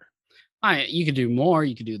year. You could do more,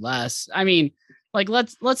 you could do less. I mean, like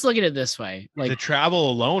let's look at it this way. Like the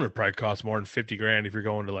travel alone would probably cost more than 50 grand if you're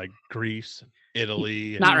going to like Greece,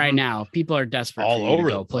 Italy. Not right now. People are desperate all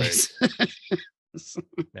over the place.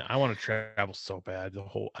 Man, I want to travel so bad.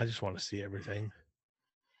 I just want to see everything.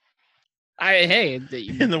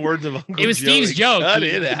 In the words of Uncle it was Joe, Steve's joke. Cut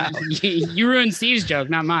it out. You ruined Steve's joke,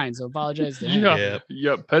 not mine. So apologize to him.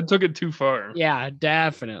 Yep. Ped took it too far. Yeah,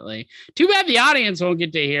 definitely. Too bad the audience won't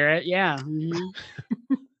get to hear it. Yeah.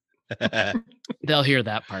 They'll hear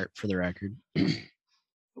that part for the record.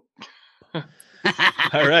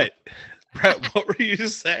 All right. Brett, what were you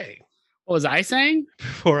just saying? What was I saying?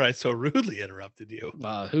 Before I so rudely interrupted you.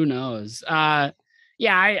 Who knows? Yeah,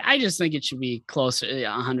 I just think it should be close to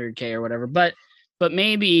 100K or whatever. But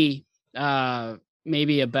maybe a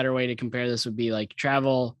better way to compare this would be like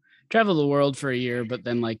travel the world for a year, but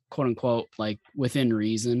then like quote unquote like within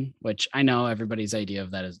reason, which I know everybody's idea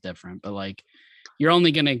of that is different, but like you're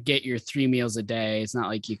only gonna get your 3 meals a day. It's not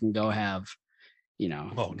like you can go have,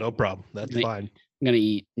 Oh, no problem. That's fine. I'm gonna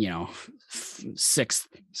eat, six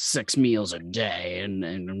meals a day, and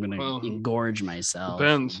I'm gonna engorge myself.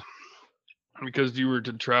 Depends. Because if you were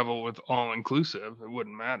to travel with all inclusive, it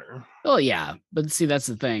wouldn't matter. Well, yeah, but see, that's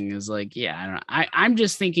the thing is like, yeah, I don't know. I'm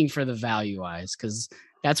just thinking for the value wise, because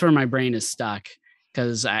that's where my brain is stuck.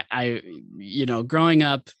 Because I growing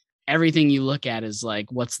up, everything you look at is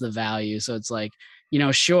like, what's the value? So it's like,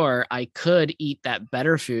 sure, I could eat that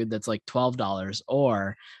better food that's like $12,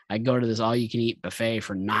 or I go to this all you can eat buffet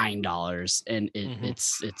for $9, and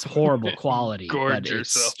it's horrible quality, but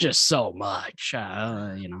it's just so much,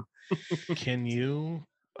 Can you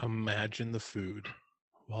imagine the food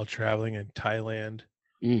while traveling in Thailand,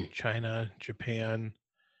 China, Japan,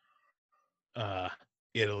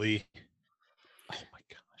 Italy? Oh my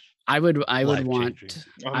gosh. I would want.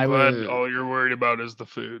 I'm glad all you're worried about is the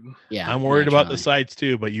food. Yeah, I'm worried about the sites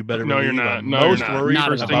too, but you better. No, you're not. Worried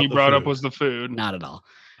First thing you brought up was the food. Not at all.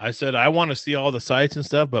 I said I want to see all the sites and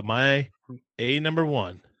stuff, but my number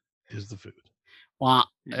one is the food. Well,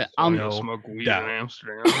 I'll smoke weed in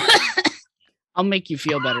Amsterdam. I'll make you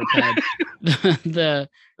feel better, Ted. the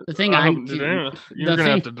thing you're gonna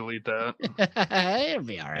have to delete that. It'll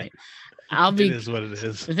be all right. It is what it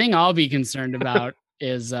is. The thing I'll be concerned about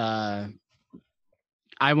is I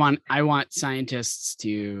want scientists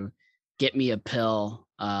to get me a pill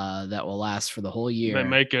that will last for the whole year. They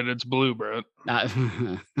make it. It's blue, bro.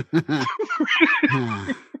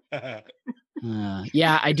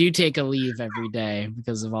 Yeah, I do take a leave every day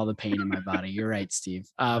because of all the pain in my body. You're right, Steve.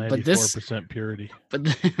 But this 94% purity. But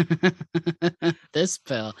this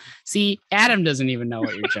pill. See, Adam doesn't even know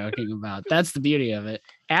what you're joking about. That's the beauty of it.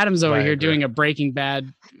 Adam's over here doing a Breaking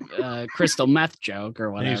Bad crystal meth joke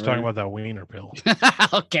or whatever. He's talking about that wiener pill.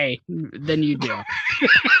 Okay, then you do. All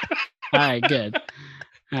right, good.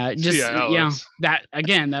 That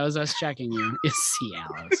again, that was us checking you. See,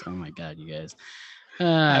 Alex. Oh my God, you guys.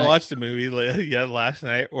 I watched a movie last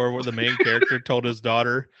night where the main character told his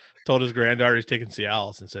daughter Told his granddaughter he's taking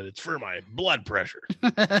Cialis and said, it's for my blood pressure.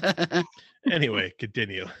 Anyway,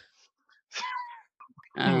 continue.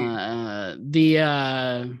 Wow,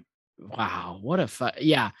 what a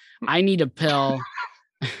yeah, I need a pill.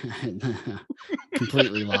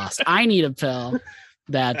 Completely lost. I need a pill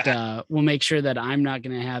that will make sure that I'm not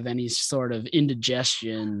going to have any sort of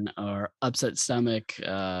indigestion or upset stomach,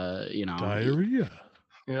 Diarrhea.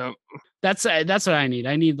 Yeah. That's what I need.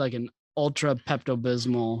 I need like an ultra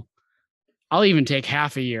Pepto-Bismol. I'll even take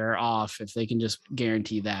half a year off if they can just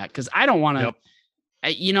guarantee that, because I don't want to,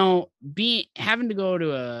 having to go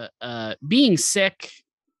to being sick,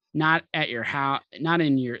 not at your house, not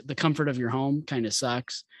in the comfort of your home, kind of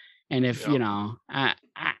sucks. And if they're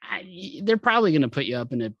probably going to put you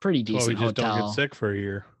up in a pretty decent hotel. Don't get sick for a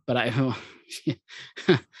year. But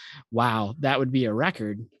wow, that would be a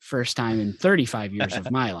record. First time in 35 years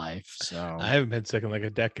of my life. So I haven't been sick in like a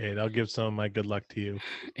decade. I'll give some of my good luck to you.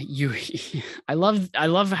 I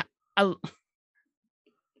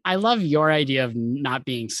love your idea of not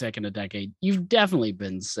being sick in a decade. You've definitely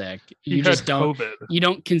been sick. You just don't. COVID. You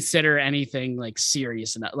don't consider anything like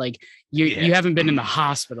serious enough. Like you haven't been in the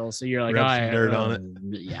hospital, so you're like, dirt on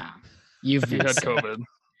it. Yeah, you've had COVID.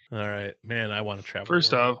 All right, man. I want to travel.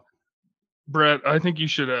 First off, Brett, I think you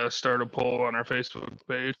should start a poll on our Facebook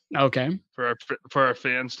page. Okay. For our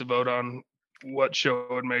fans to vote on what show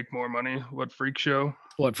would make more money. What freak show?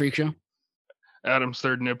 What freak show? Adam's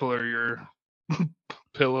third nipple or your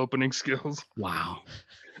pill opening skills. Wow.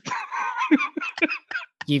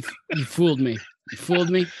 You fooled me. You fooled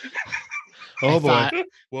me. Oh boy.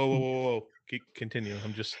 Whoa. Continue.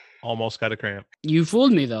 I'm just almost got a cramp. You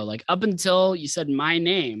fooled me though. Like up until you said my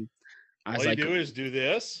name, I was all like, you do is do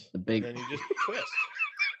this, the big, and then you just twist.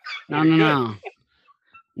 No.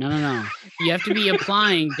 You have to be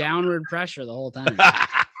applying downward pressure the whole time.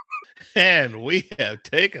 And we have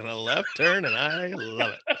taken a left turn, and I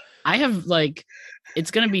love it. I have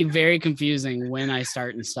it's going to be very confusing when I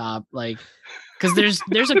start and stop, because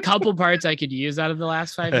there's a couple parts I could use out of the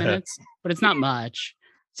last 5 minutes, but it's not much.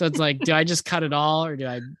 So it's like, do I just cut it all, or do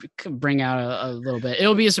I bring out a little bit?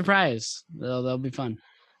 It'll be a surprise. That'll be fun.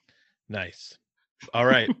 Nice. All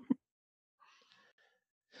right.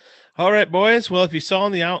 All right, boys. Well, if you saw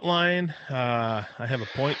in the outline, I have a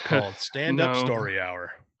point called Stand-Up Story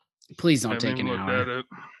Hour. Please don't take an hour.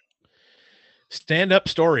 Stand-Up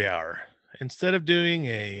Story Hour. Instead of doing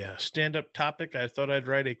a stand-up topic, I thought I'd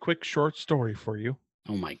write a quick short story for you.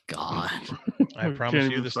 Oh my God. I promise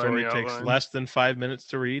you the story takes less than 5 minutes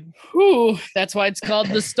to read. Ooh, that's why it's called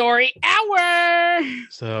the Story Hour.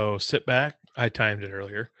 So sit back. I timed it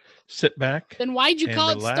earlier. Sit back. Then why'd you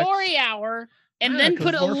call it Story Hour and then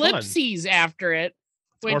put ellipses after it?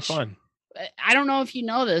 It's more fun. I don't know if you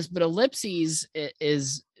know this, but ellipses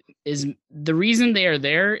is the reason they are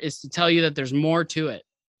there is to tell you that there's more to it.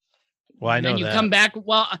 Well, I know that. Then you come back.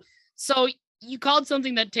 Well, so you called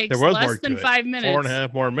something that takes less than 5 minutes.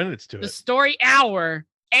 4.5 more minutes to it. The Story Hour,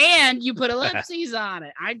 and you put ellipses on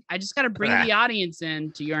it. I just got to bring the audience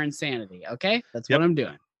in to your insanity. Okay, that's what I'm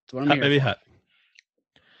doing. That's what I'm here for. Hut.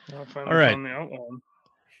 All right.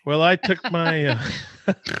 Well, I took my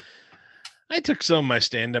I took some of my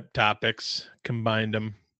stand-up topics, combined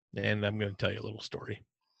them, and I'm going to tell you a little story.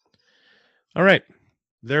 All right.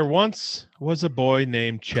 There once was a boy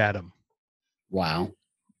named Chatham. Wow.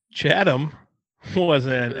 Chatham was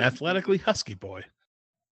an athletically husky boy.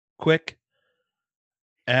 Quick,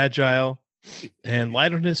 agile, and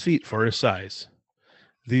light on his feet for his size.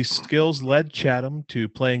 These skills led Chatham to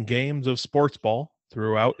playing games of sports ball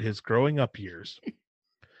throughout his growing up years.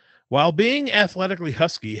 While being athletically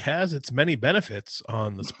husky has its many benefits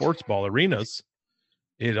on the sports ball arenas,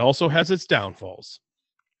 it also has its downfalls,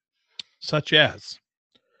 such as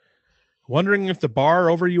wondering if the bar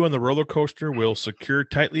over you on the roller coaster will secure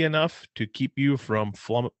tightly enough to keep you from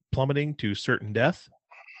plummeting to certain death,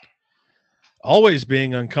 always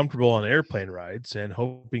being uncomfortable on airplane rides and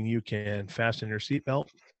hoping you can fasten your seatbelt,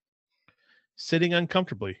 sitting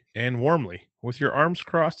uncomfortably and warmly with your arms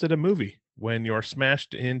crossed at a movie when you're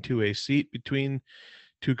smashed into a seat between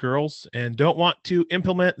two girls and don't want to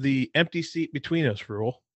implement the empty seat between us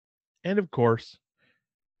rule, and of course,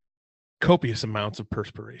 copious amounts of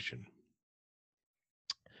perspiration.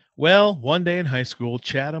 Well, one day in high school,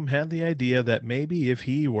 Chatham had the idea that maybe if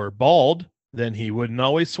he were bald, then he wouldn't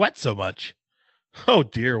always sweat so much. Oh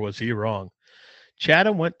dear, was he wrong.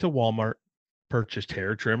 Chatham went to Walmart, purchased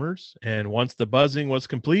hair trimmers, and once the buzzing was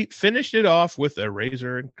complete, finished it off with a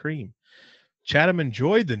razor and cream. Chatham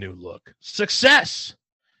enjoyed the new look. Success!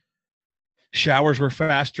 Showers were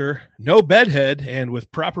faster, no bedhead, and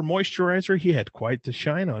with proper moisturizer, he had quite the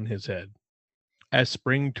shine on his head. As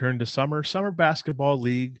spring turned to summer, Summer Basketball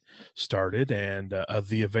League started, and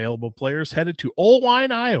the available players headed to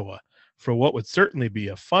Oelwein, Iowa, for what would certainly be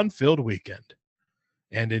a fun-filled weekend.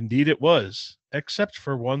 And indeed it was, except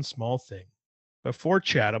for one small thing. Before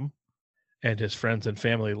Chatham and his friends and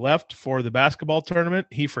family left for the basketball tournament,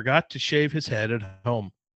 he forgot to shave his head at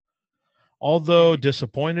home. Although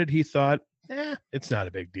disappointed, he thought, it's not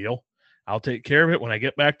a big deal. I'll take care of it when I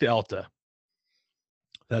get back to Elta.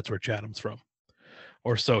 That's where Chatham's from.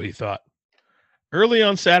 Or so he thought. Early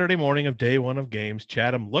on Saturday morning of day one of games,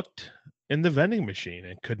 Chatham looked in the vending machine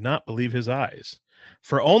and could not believe his eyes.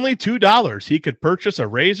 For only $2, he could purchase a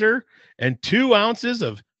razor and 2 ounces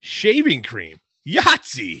of shaving cream.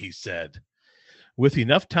 Yahtzee, he said. With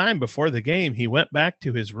enough time before the game, he went back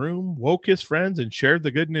to his room, woke his friends, and shared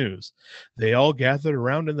the good news. They all gathered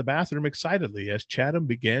around in the bathroom excitedly as Chatham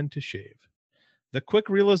began to shave. The quick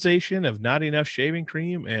realization of not enough shaving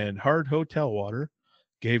cream and hard hotel water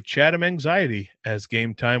gave Chatham anxiety as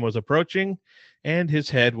game time was approaching and his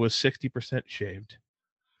head was 60% shaved.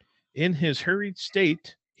 In his hurried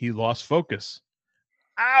state, he lost focus.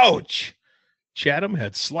 Ouch! Chatham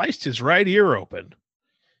had sliced his right ear open.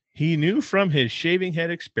 He knew from his shaving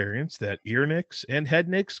head experience that ear nicks and head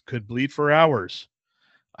nicks could bleed for hours.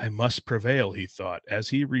 I must prevail, he thought, as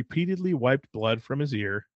he repeatedly wiped blood from his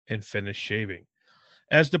ear and finished shaving.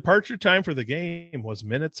 As departure time for the game was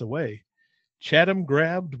minutes away, Chatham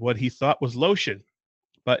grabbed what he thought was lotion,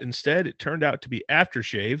 but instead it turned out to be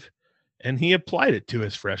aftershave, and he applied it to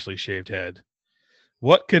his freshly shaved head.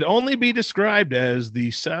 What could only be described as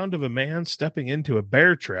the sound of a man stepping into a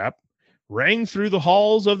bear trap rang through the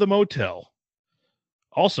halls of the motel.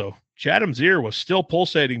 Also, Chatham's ear was still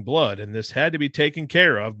pulsating blood, and this had to be taken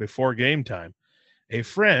care of before game time. A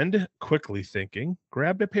friend, quickly thinking,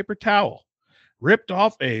 grabbed a paper towel, ripped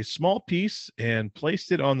off a small piece, and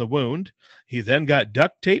placed it on the wound. He then got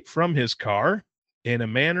duct tape from his car in a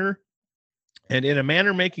manner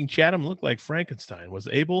making Chatham look like Frankenstein, was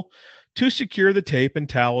able to secure the tape and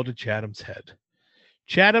towel to Chatham's head.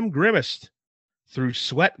 Chatham grimaced through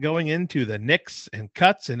sweat going into the nicks and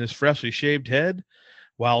cuts in his freshly shaved head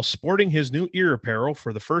while sporting his new ear apparel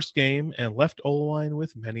for the first game, and left Oelwein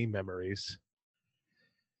with many memories.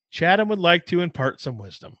 Chatham would like to impart some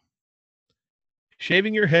wisdom.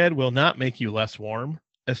 Shaving your head will not make you less warm,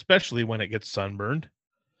 especially when it gets sunburned.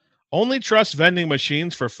 Only trust vending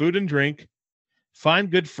machines for food and drink.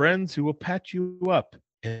 Find good friends who will patch you up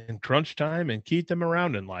in crunch time and keep them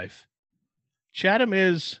around in life. Chatham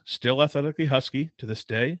is still athletically husky to this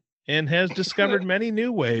day and has discovered many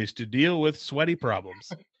new ways to deal with sweaty problems.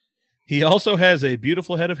 He also has a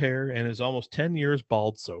beautiful head of hair and is almost 10 years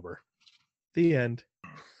bald sober. The end.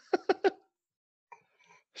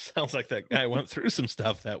 Sounds like that guy went through some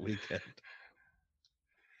stuff that weekend.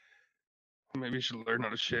 Maybe he should learn how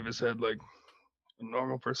to shave his head like a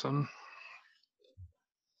normal person.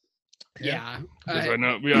 Yeah.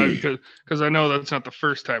 Because I know that's not the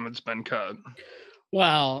first time it's been cut.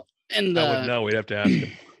 Well, and I wouldn't know. We'd have to ask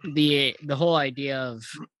him. The whole idea of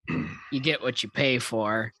you get what you pay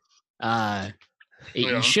for.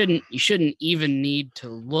 You shouldn't even need to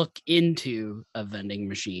look into a vending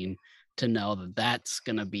machine to know that that's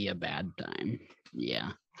gonna be a bad time.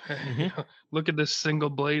 Yeah. Look at this single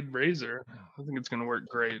blade razor. I think it's gonna work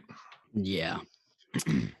great. Yeah.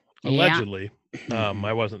 Allegedly,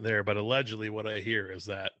 I wasn't there, but allegedly what I hear is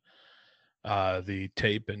that the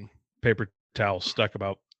tape and paper towel stuck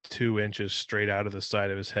about 2 inches straight out of the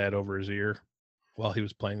side of his head over his ear while he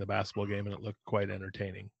was playing the basketball game, and it looked quite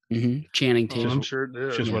entertaining. Mm-hmm. Channing Tatum. I'm sure it did.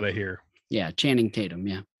 Which is what I hear. Yeah, Channing Tatum,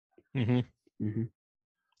 yeah. Mm-hmm. Mm-hmm.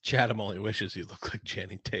 Chatham only wishes he looked like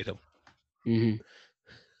Channing Tatum. Mm-hmm.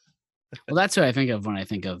 Well, that's what I think of when I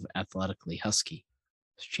think of athletically husky.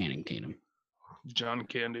 It's Channing Tatum. John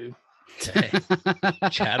Candy. Hey,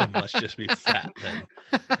 Chatham must just be fat then.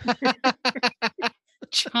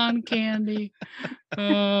 John Candy.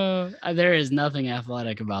 There is nothing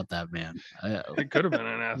athletic about that man. He could have been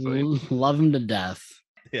an athlete. Love him to death.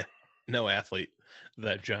 Yeah, no athlete,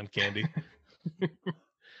 that John Candy.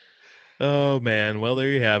 Oh, man. Well, there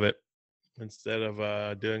you have it. Instead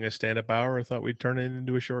of doing a stand-up hour, I thought we'd turn it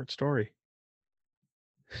into a short story.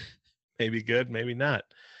 Maybe good, maybe not.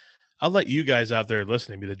 I'll let you guys out there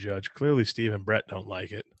listening be the judge. Clearly, Steve and Brett don't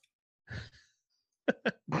like it.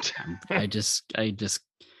 I just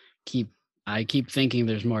keep thinking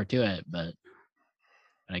there's more to it, but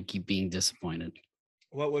I keep being disappointed.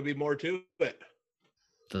 What would be more to it?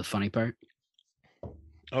 The funny part.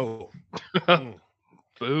 Oh.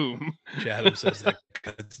 Boom. Chatham says that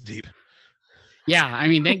cuts deep. Yeah, I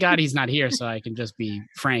mean, thank God he's not here, so I can just be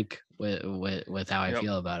frank with how I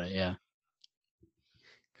feel about it. Yeah.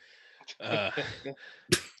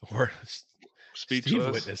 Or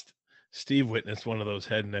Speechless. Steve witnessed one of those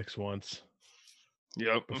head necks once.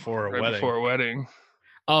 Yep. Before a right wedding. Before a wedding.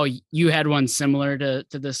 Oh, you had one similar to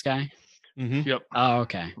this guy? Mm-hmm. Yep. Oh,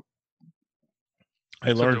 okay.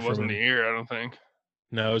 I learned it wasn't the ear, I don't think.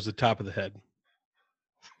 No, it was the top of the head.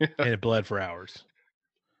 And it bled for hours.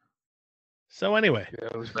 So anyway. Yeah,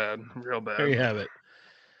 it was bad. Real bad. There you have it.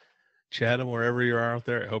 Chatham, wherever you are out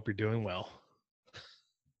there, I hope you're doing well.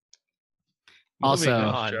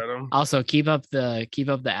 Also keep up the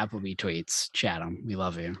Applebee tweets, Chatham. We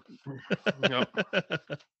love you. Yep.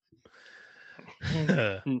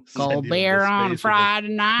 Colbert on Friday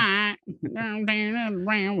night.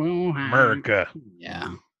 America. Yeah.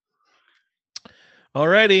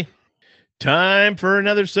 Alrighty. Time for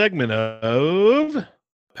another segment of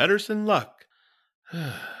Pedersen Luck.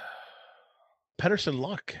 Pedersen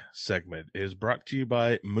Luck segment is brought to you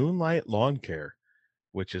by Moonlight Lawn Care,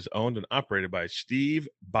 which is owned and operated by Steve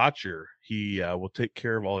Botcher. He will take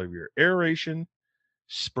care of all of your aeration,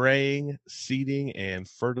 spraying, seeding, and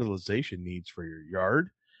fertilization needs for your yard.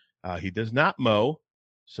 He does not mow,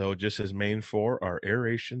 so just his main four are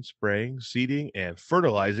aeration, spraying, seeding, and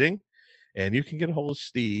fertilizing. And you can get a hold of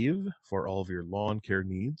Steve for all of your lawn care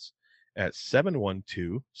needs at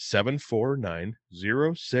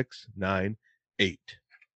 712-749-0698.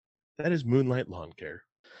 That is Moonlight Lawn Care.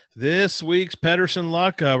 This week's Pedersen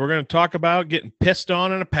Luck, we're going to talk about getting pissed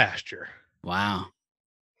on in a pasture. Wow.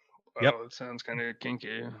 Yep. That sounds kind of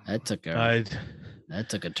kinky. That took a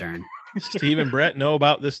turn. Steve and Brett know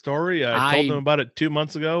about this story. I told them about it 2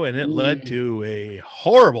 months ago, and it led to a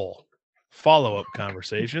horrible follow-up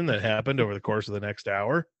conversation that happened over the course of the next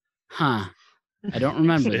hour. Huh. I don't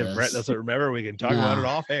remember If this. Brett doesn't remember, we can talk about it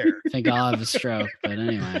off air. I think I'll have a stroke, but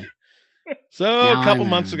anyway. So a couple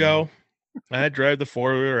months ago, I drive the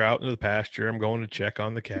four-wheeler out into the pasture. I'm going to check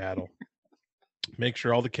on the cattle. Make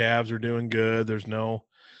sure all the calves are doing good. There's no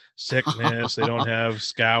sickness. They don't have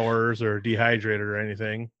scours or dehydrated or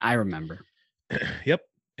anything. I remember. Yep.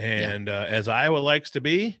 And as Iowa likes to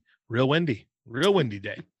be, real windy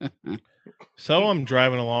day. So I'm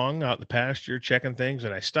driving along out in the pasture, checking things,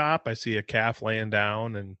 and I stop. I see a calf laying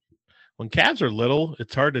down. And when calves are little,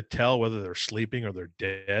 it's hard to tell whether they're sleeping or they're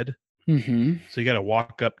dead. Mm-hmm. So you got to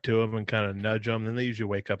walk up to them and kind of nudge them. Then they usually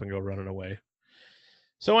wake up and go running away.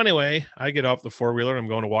 So anyway, I get off the four-wheeler. I'm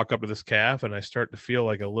going to walk up to this calf, and I start to feel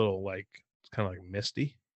like a little, it's kind of like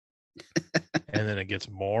misty. And then it gets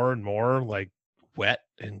more and more wet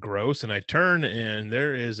and gross. And I turn, and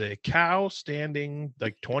there is a cow standing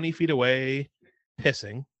 20 feet away,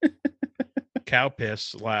 pissing. Cow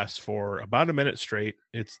piss lasts for about a minute straight.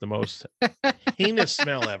 It's the most heinous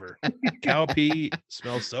smell ever. Cow pee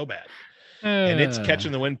smells so bad. And it's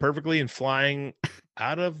catching the wind perfectly and flying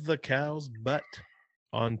out of the cow's butt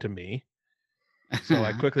onto me. So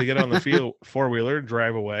I quickly get on the four-wheeler,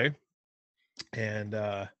 drive away. And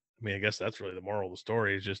I guess that's really the moral of the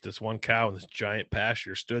story, is just this one cow in this giant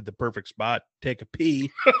pasture stood the perfect spot, take a pee,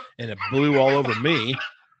 and it blew all over me.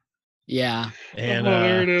 Yeah. And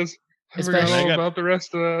there it is. I forgot all about the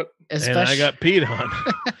rest of that. And I got peed on.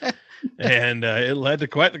 And it led to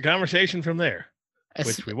quite the conversation from there,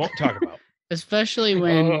 which we won't talk about. Especially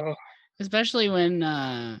when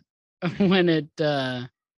it,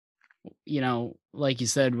 like you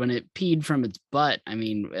said, when it peed from its butt,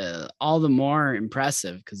 all the more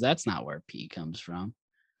impressive, because that's not where pee comes from.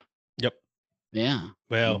 Yep. Yeah.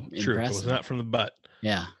 Well, true. It was not from the butt.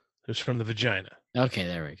 Yeah. It was from the vagina. Okay,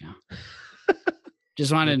 there we go.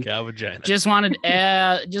 Just wanted cow vagina. Just wanted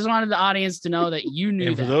the audience to know that you knew.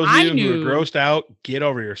 And for that. those of you who are grossed out, get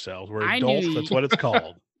over yourselves. We're adults. That's what it's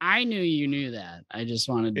called. I knew you knew that. I just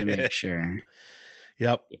wanted to make sure.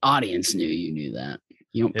 Yep. The audience knew you knew that.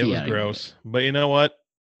 You don't. It was gross, but you know what?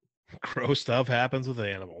 Gross stuff happens with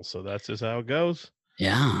animals, so that's just how it goes.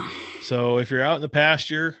 Yeah. So if you're out in the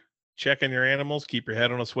pasture checking your animals, keep your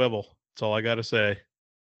head on a swivel. That's all I got to say.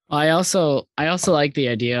 I also like the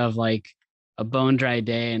idea of a bone dry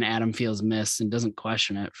day and Adam feels missed and doesn't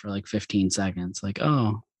question it for 15 seconds.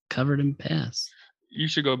 Oh, covered in piss. You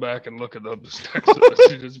should go back and look at those text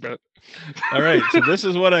messages, Brett. All right. So this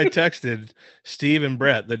is what I texted Steve and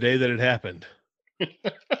Brett the day that it happened.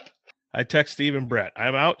 I text Steve and Brett.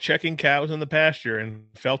 I'm out checking cows in the pasture and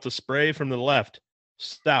felt a spray from the left,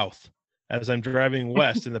 south, as I'm driving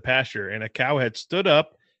west in the pasture, and a cow had stood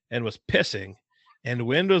up and was pissing, and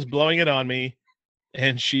wind was blowing it on me,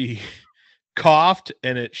 and she coughed,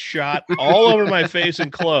 and it shot all over my face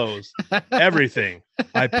and clothes. Everything.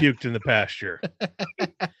 I puked in the pasture.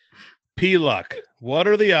 P-Luck. What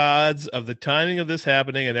are the odds of the timing of this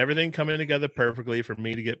happening and everything coming together perfectly for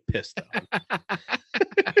me to get pissed on?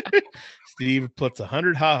 Steve puts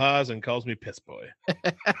 100 ha-has and calls me piss boy.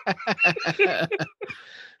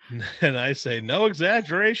 And I say, no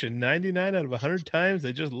exaggeration. 99 out of 100 times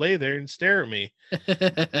they just lay there and stare at me.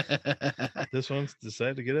 This one's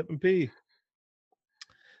decided to get up and pee.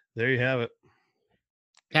 There you have it.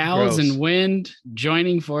 Cows Gross. and wind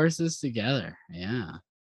joining forces together. Yeah.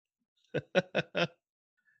 All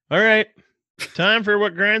right. Time for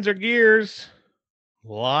what grinds our gears.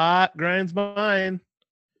 Lot grinds mine.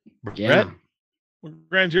 Yeah. Brett, what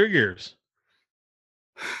grinds your gears?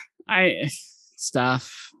 Plenty of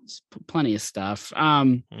stuff.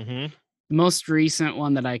 Mm-hmm. The most recent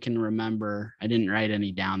one that I can remember, I didn't write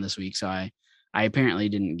any down this week, so I apparently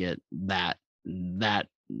didn't get that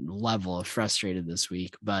level of frustrated this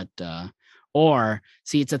week. But or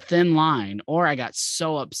see, it's a thin line, or I got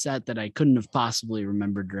so upset that I couldn't have possibly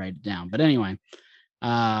remembered to write it down. But anyway,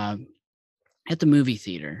 at the movie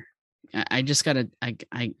theater, I just gotta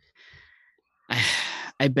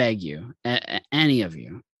I beg you, any of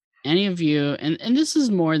you, and this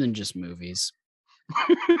is more than just movies.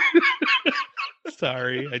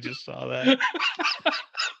 Sorry, I just saw that.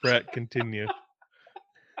 Brett, continue.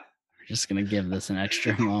 We're just gonna give this an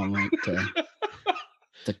extra moment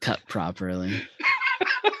to cut properly,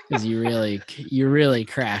 because you really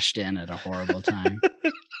crashed in at a horrible time.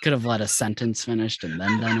 Could have let a sentence finished and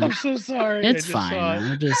then done it. I'm so sorry. It's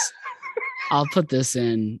fine. I'll put this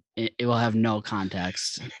in. It will have no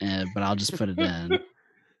context, but I'll just put it in.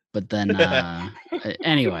 But then,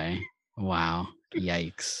 anyway, wow,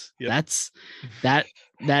 yikes! Yep. That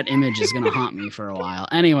image is gonna haunt me for a while.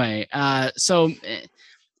 Anyway, so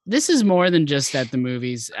this is more than just at the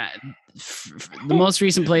movies. The most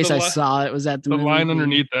recent place I saw it was at the movie line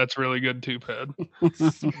underneath that's really good too, Ped.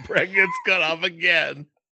 Brett gets cut off again.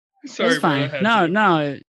 Sorry, it's fine. Brett,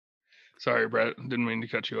 No. Sorry, Brett. Didn't mean to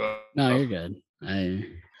cut you off. No, you're good.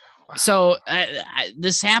 So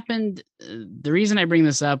this happened. The reason I bring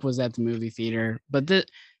this up was at the movie theater, but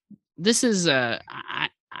this is I'm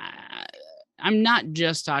not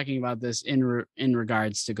just talking about this in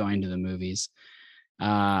regards to going to the movies.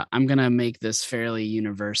 I'm gonna make this fairly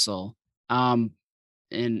universal. And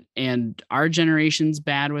our generation's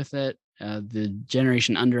bad with it. The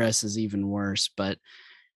generation under us is even worse. But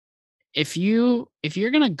if you're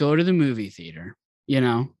gonna go to the movie theater,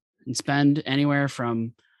 and spend anywhere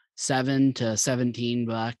from $7 to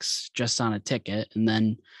 $17 just on a ticket, and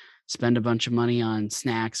then spend a bunch of money on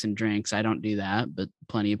snacks and drinks. I don't do that, but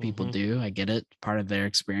plenty of people do. I get it. Part of their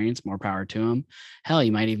experience, more power to them. Hell,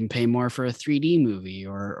 you might even pay more for a 3D movie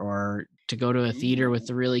or to go to a theater with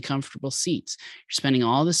the really comfortable seats. You're spending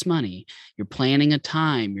all this money. You're planning a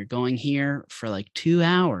time. You're going here for like 2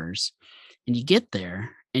 hours, and you get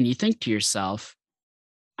there and you think to yourself,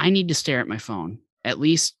 I need to stare at my phone at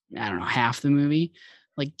least, I don't know, half the movie.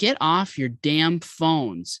 Like, get off your damn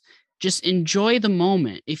phones. Just enjoy the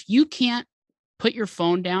moment. If you can't put your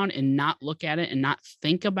phone down and not look at it and not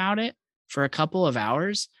think about it for a couple of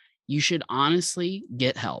hours, you should honestly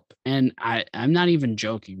get help. And I'm not even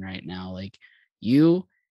joking right now. Like, you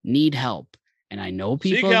need help. And I know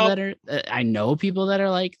people that are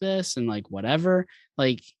like this and like whatever.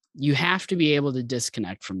 Like, you have to be able to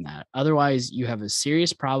disconnect from that. Otherwise, you have a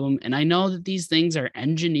serious problem. And I know that these things are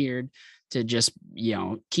engineered to just,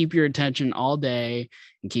 keep your attention all day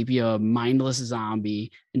and keep you a mindless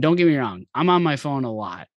zombie. And don't get me wrong, I'm on my phone a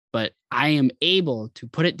lot, but I am able to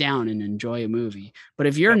put it down and enjoy a movie. But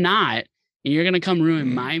if you're not, and you're going to come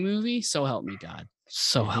ruin my movie, so help me God.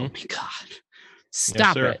 So help me God.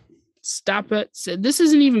 Stop it. Stop it. This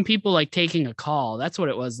isn't even people like taking a call. That's what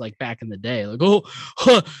it was like back in the day. Like,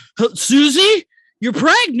 Susie, you're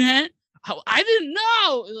pregnant. I didn't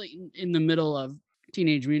know. Like in the middle of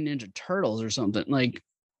Teenage Mutant Ninja Turtles or something, like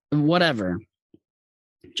whatever.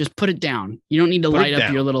 Just put it down. You don't need to light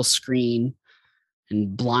up your little screen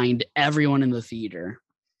and blind everyone in the theater.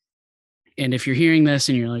 And if you're hearing this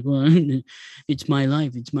and you're like, well, it's my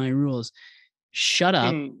life, it's my rules. Shut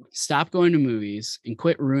up, stop going to movies, and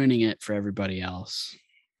quit ruining it for everybody else.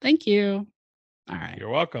 Thank you. All right. You're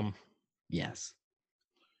welcome. Yes.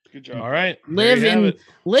 Good job. All right. Live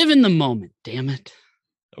in the moment, damn it.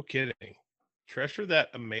 No kidding. Treasure that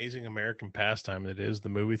amazing American pastime that is the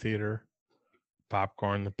movie theater.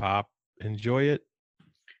 Popcorn, the pop. Enjoy it.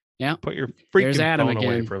 Yeah. Put your freaking Adam phone again.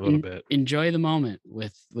 away for a little bit. Enjoy the moment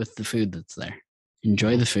with the food that's there.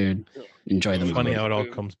 Enjoy the food. Enjoy the moment. Funny how it all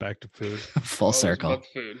comes back to food. Full circle.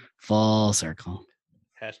 Full circle.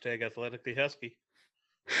 Hashtag athletically husky.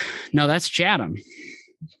 No, that's Chatham.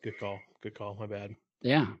 Good call. Good call. My bad.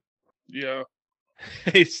 Yeah. Yeah.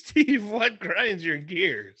 Hey, Steve, what grinds your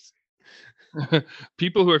gears?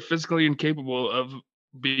 People who are physically incapable of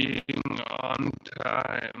being on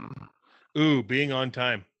time. Ooh, being on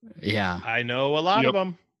time. Yeah. I know a lot of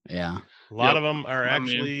them. Yeah. A lot of them are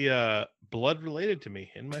actually blood related to me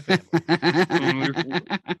in my family.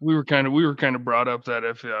 We were kind of brought up that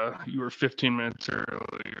if you were 15 minutes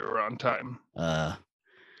early, you were on time.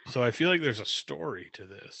 So I feel like there's a story to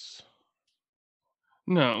this.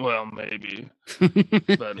 No, well, maybe,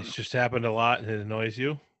 but It's just happened a lot and it annoys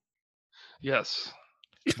you. yes.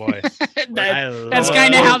 Boy, that's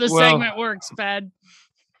kind of how the segment works, Pad.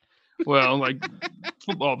 Well, like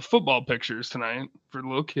football pictures tonight for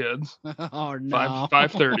little kids. Oh no.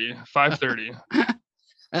 5:30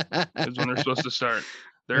 is when they're supposed to start.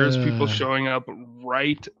 There's people showing up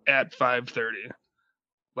right at 5:30,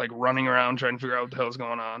 like running around trying to figure out what the hell's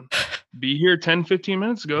going on. Be here 10-15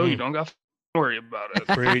 minutes ago. You don't got to worry about it.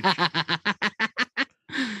 Preach.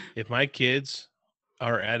 If my kids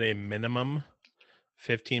are at a minimum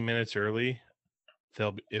 15 minutes early,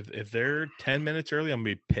 they'll be, if they're 10 minutes early, I'm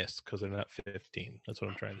gonna be pissed because they're not 15. That's what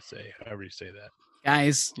I'm trying to say. However you say that,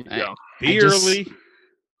 guys. Yeah. Be early.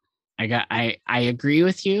 I agree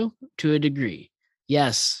with you to a degree.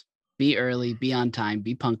 Yes, be early, be on time,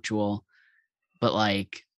 be punctual. But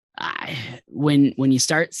like, when you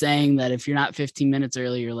start saying that if you're not 15 minutes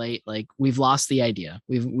early, you're late, like we've lost the idea.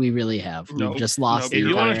 We really have. We've just lost. If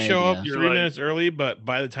you want to show up 3 right. minutes early, but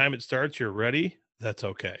by the time it starts, you're ready. That's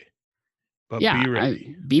okay. But yeah, be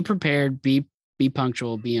ready. Be prepared. Be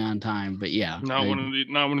punctual. Be on time. But yeah, not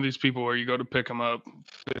one of these people where you go to pick them up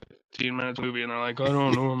 15 minutes movie and they're like, I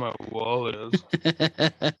don't know where my wallet is.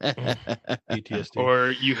 PTSD.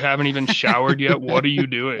 Or you haven't even showered yet. What are you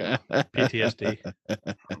doing? PTSD.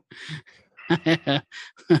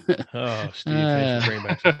 Oh, Steve, thanks for bringing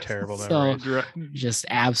back some terrible memories. So, just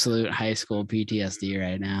absolute high school PTSD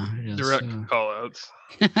right now. Direct call outs.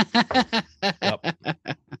 Yep.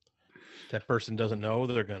 That person doesn't know,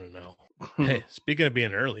 they're gonna know. Hey, speaking of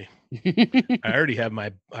being early, I already have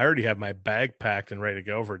my bag packed and ready to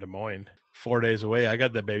go for Des Moines. 4 days away. I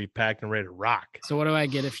got that baby packed and ready to rock. So what do I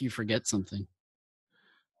get if you forget something?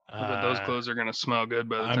 But those clothes are gonna smell good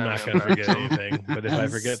by the I'm time. not gonna forget anything. But if I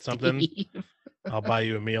forget something, I'll buy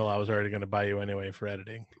you a meal I was already gonna buy you anyway for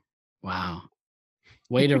editing. Wow.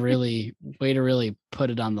 Way to really put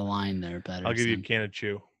it on the line there, Patterson. I'll give you a can of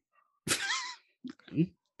chew.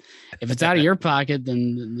 If it's out of your pocket,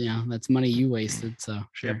 then that's money you wasted. So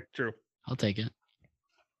sure. Yep, true. I'll take it.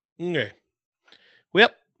 Okay. Well,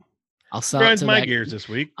 I'll sell it to my gears this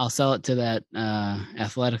week. I'll sell it to that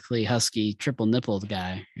athletically husky triple nippled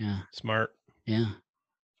guy. Yeah. Smart. Yeah.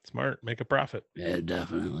 Smart. Make a profit. Yeah,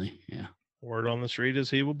 definitely. Yeah. Word on the street is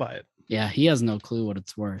he will buy it. Yeah, he has no clue what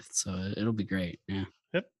it's worth, so it'll be great. Yeah.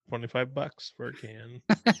 Yep, $25 for a can.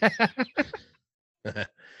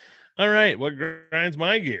 All right, what grinds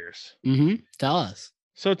my gears? Tell us.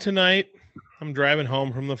 So tonight, I'm driving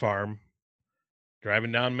home from the farm.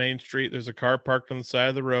 Driving down Main Street, there's a car parked on the side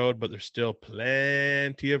of the road, but there's still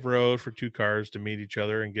plenty of road for two cars to meet each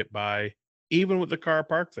other and get by, even with the car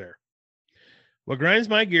parked there. What grinds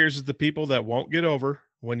my gears is the people that won't get over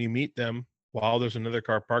when you meet them while there's another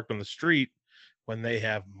car parked on the street, when they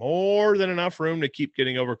have more than enough room to keep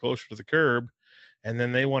getting over closer to the curb, and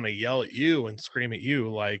then they want to yell at you and scream at you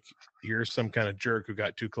like you're some kind of jerk who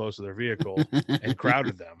got too close to their vehicle and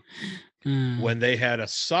crowded them. When they had a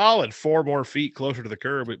solid 4 more feet closer to the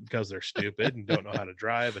curb because they're stupid and don't know how to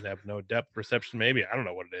drive and have no depth perception. Maybe, I don't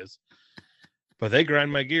know what it is, but they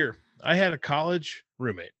grind my gear. I had a college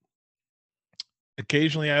roommate.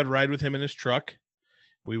 Occasionally I'd ride with him in his truck.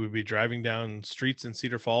 We would be driving down streets in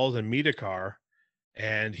Cedar Falls and meet a car,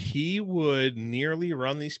 and he would nearly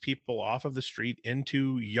run these people off of the street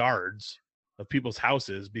into yards of people's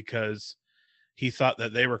houses because he thought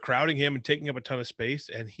that they were crowding him and taking up a ton of space.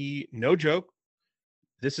 And he, no joke,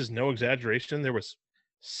 this is no exaggeration, there was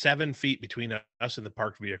 7 feet between us and the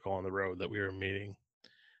parked vehicle on the road that we were meeting.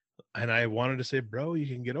 And I wanted to say, bro, you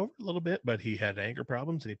can get over a little bit, but he had anger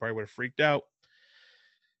problems and he probably would have freaked out.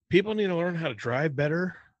 People need to learn how to drive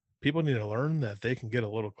better. People need to learn that they can get a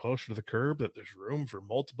little closer to the curb, that there's room for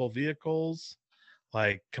multiple vehicles.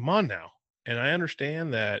 Like, come on now. And I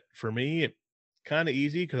understand that for me, it's kind of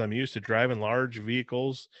easy because I'm used to driving large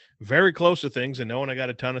vehicles very close to things and knowing I got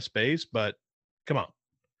a ton of space, but come on,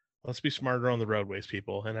 let's be smarter on the roadways,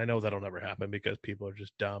 people. And I know that'll never happen because people are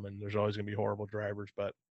just dumb and there's always going to be horrible drivers,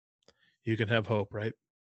 but you can have hope, right?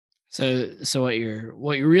 So what you're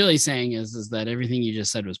really saying is that everything you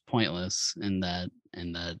just said was pointless, and that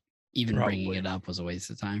even bringing it up was a waste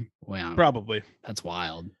of time. Wow, probably. That's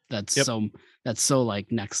wild. That's so like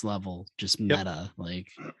next level, just meta. Like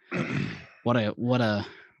what a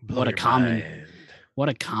commentary.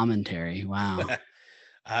 Wow.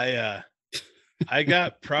 I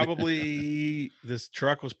got probably this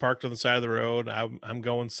truck was parked on the side of the road. I'm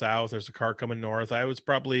going south. There's a car coming north.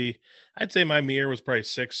 I'd say my mirror was probably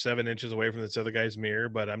 6-7 inches away from this other guy's mirror,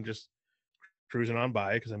 but I'm just cruising on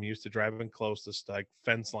by because I'm used to driving close to like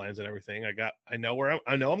fence lines and everything. I know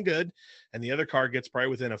I'm good. And the other car gets probably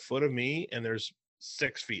within a foot of me, and there's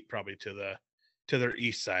 6 feet probably to their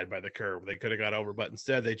east side by the curb. They could have got over, but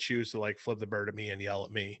instead they choose to like flip the bird at me and yell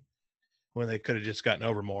at me when they could have just gotten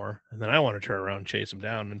over more. And then I want to turn around and chase them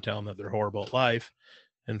down and tell them that they're horrible at life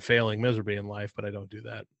and failing miserably in life, but I don't do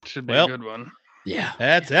that. Should be a good one. Yeah.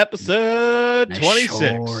 That's episode 26.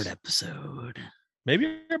 Short episode.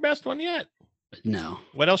 Maybe our best one yet. But no.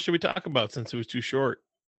 What else should we talk about since it was too short?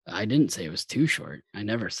 I didn't say it was too short. I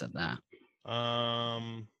never said that.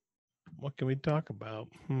 What can we talk about?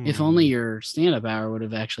 If only your stand-up hour would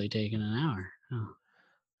have actually taken an hour. Oh.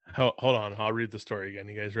 Hold on. I'll read the story again.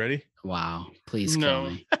 You guys ready? Wow. Please kill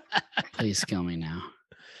me. Please kill me now.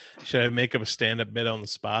 Should I make up a stand-up bit on the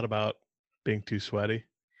spot about being too sweaty?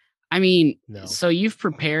 I mean, No. So you've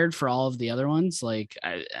prepared for all of the other ones. Like,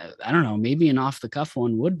 I don't know, maybe an off the cuff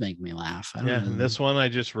one would make me laugh. I don't know. And this one, I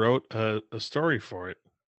just wrote a story for it.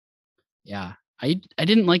 Yeah. I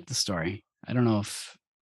didn't like the story. I don't know.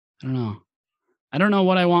 I don't know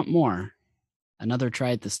what I want more. Another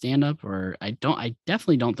try at the stand-up, or I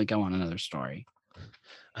definitely don't think I want another story.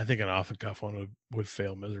 I think an off the cuff one would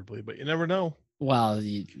fail miserably, but you never know. Well,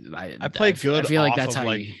 I play good. I feel like off that's of, how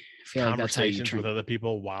like, you feel like that's how you conversations with other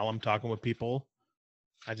people while I'm talking with people.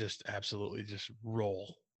 I just absolutely just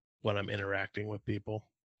roll when I'm interacting with people.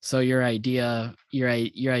 So your idea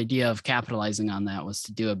of capitalizing on that was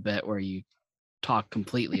to do a bit where you talk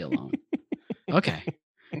completely alone. Okay.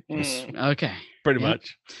 Okay. Pretty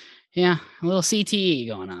much. Yeah, a little CTE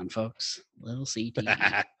going on, folks. A little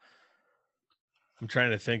CTE. I'm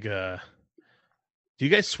trying to think. Do you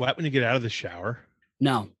guys sweat when you get out of the shower?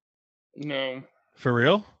 No, For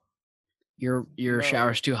real? your No.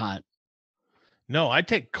 shower's too hot. No, I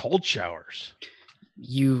take cold showers.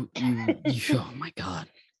 You oh my god.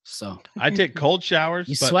 So I take cold showers.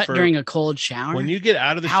 you but sweat for- during a cold shower? when you get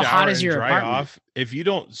out of the How shower hot is and your dry apartment? off, if you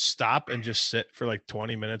don't stop and just sit for like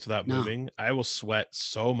 20 minutes without No. moving, I will sweat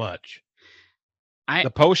so much. I- The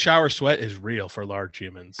post-shower sweat is real for large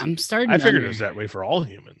humans. I'm starting I to figured it was that way for all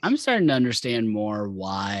humans. I'm starting to understand more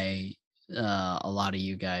why a lot of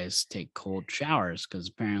you guys take cold showers, because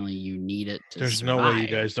apparently you need it to There's survive. no way you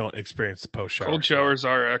guys don't experience the post-shower. Cold sweat. showers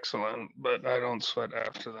are excellent, but I don't sweat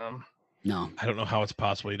after them. No. I don't know how it's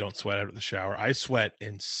possible you don't sweat after the shower. I sweat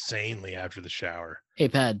insanely after the shower. Hey,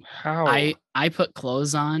 Ped, How? I put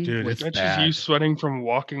clothes on Dude, with it's That's bad. just you sweating from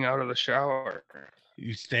walking out of the shower.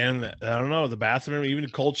 You stand, I don't know, the bathroom, even a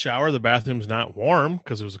cold shower, the bathroom's not warm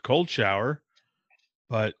because it was a cold shower,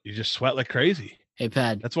 but you just sweat like crazy. Hey,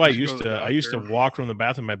 Ped. That's why I Just go to the used to doctor. walk from the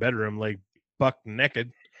bathroom in my bedroom like buck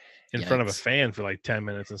naked in front of a Yikes. fan for like 10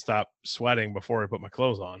 minutes and stop sweating before I put my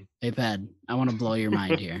clothes on. Hey, Ped, I want to blow your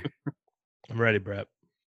mind here. I'm ready, Brett.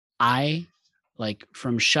 I like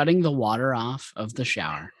from shutting the water off of the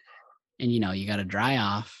shower, and you got to dry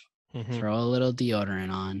off, Mhm, throw a little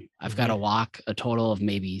deodorant on. I've got to walk a total of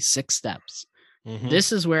maybe 6 steps. mhm.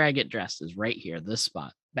 This is where I get dressed, is right here, this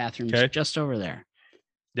spot. Bathroom's Okay. just over there.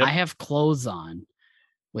 Yep. I have clothes on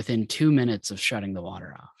within 2 minutes of shutting the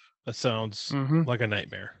water off. That sounds Mm-hmm. like a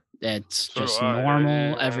nightmare. It's So just do I.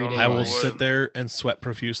 normal, I everyday don't I know will life. what- sit there and sweat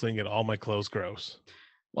profusely and get all my clothes gross.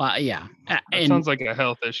 Well, yeah. That And, sounds like a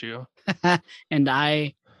health issue. and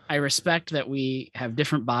I respect that we have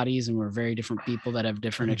different bodies and we're very different people that have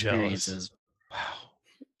different I'm jealous. experiences. Wow.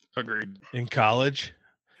 Agreed. In college,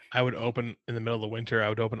 I would open in the middle of the winter, I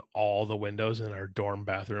would open all the windows in our dorm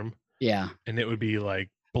bathroom, Yeah. and it would be like you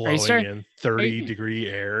blowing start- in you- 30-degree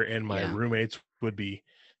air, and my Yeah. roommates would be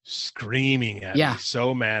screaming at Yeah. me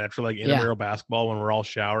so mad after like Yeah. intramural basketball when we're all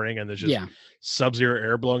showering and there's just Yeah. sub-zero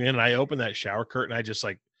air blowing in. And I open that shower curtain, I just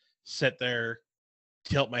like sit there,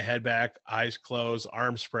 tilt my head back, eyes closed,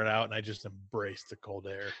 arms spread out, and I just embrace the cold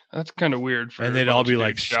air. That's kind of weird. For And a they'd all bunch be of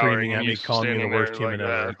like dudes screaming showering at and me, you calling me the standing worst there human like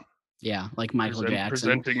ever. that. Yeah. Like Michael Jackson.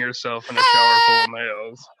 Presenting yourself in a shower full of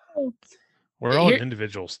males. We're all Here- in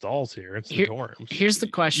individual stalls here. It's the here- dorms. Here's the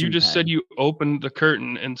question. You just Ped. said you opened the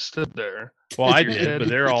curtain and stood there. Well, I Your did, head but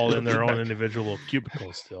they're all in their own back. individual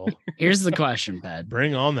cubicles still. Here's the question, Ped.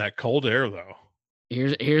 Bring on that cold air, though.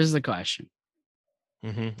 Here's the question.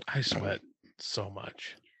 I sweat so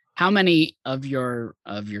much. How many of your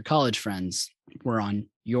Mm. college friends were on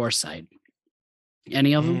your side?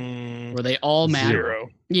 Any of them? Were they all mad? Zero.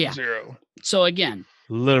 Yeah. Zero. So again,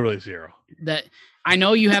 Literally zero. that I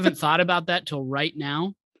know you haven't thought about that till right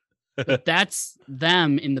now, but that's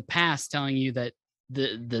them in the past telling you that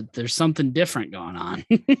there's something different going on.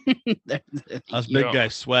 Us big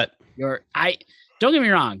guys sweat. Don't get me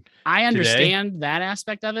wrong. I understand that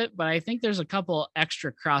aspect of it, but I think there's a couple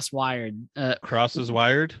extra crosses wired,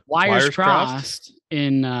 wires crossed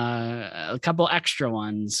in a couple extra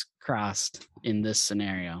ones crossed in this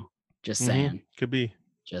scenario. Just saying. Could be.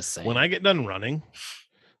 Just saying. When I get done running,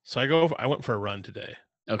 so I went for a run today.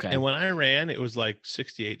 Okay. And when I ran, it was like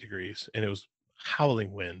 68 degrees and it was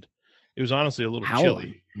howling wind. It was honestly a little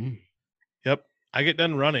chilly. Yep. I get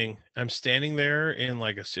done running. I'm standing there in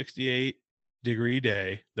like a 68-degree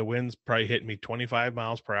day. The wind's probably hitting me 25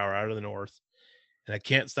 miles per hour out of the north, and I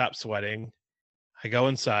can't stop sweating. I go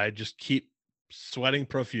inside, just keep sweating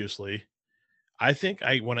profusely. I think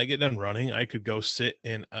when I get done running, I could go sit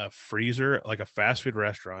in a freezer, like a fast food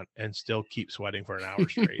restaurant, and still keep sweating for an hour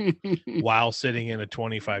straight while sitting in a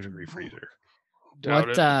 25-degree freezer. Doubt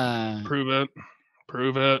it.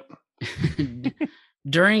 Prove it.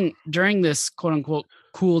 During this quote unquote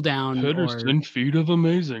cool down, Henderson feet of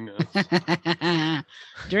amazingness.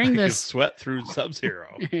 During this sweat through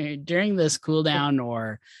Sub-Zero. During this cool down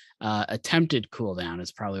or attempted cool down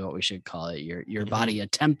is probably what we should call it. Your body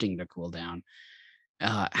attempting to cool down.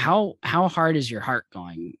 How hard is your heart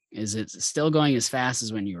going? Is it still going as fast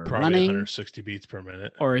as when you were probably running? 160 beats per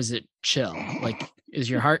minute. Or is it chill? Like, is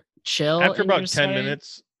your heart chill after about 10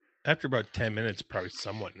 minutes? After about 10 minutes, probably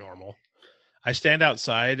somewhat normal. I stand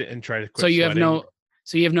outside and try to quit sweating. You have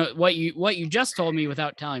no what you just told me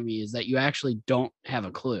without telling me is that you actually don't have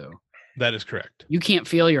a clue. That is correct. You can't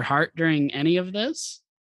feel your heart during any of this?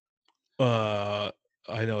 I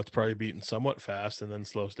know it's probably beating somewhat fast and then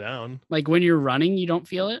slows down. Like when you're running, you don't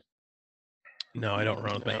feel it? No, I don't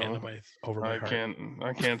run with my hand over my heart.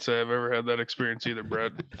 I can't say I've ever had that experience either,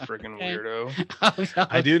 Brett. Freaking weirdo. Okay.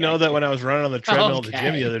 I do know that when I was running on the treadmill at the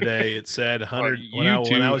gym the other day, it said 100.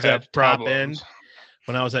 When I was at top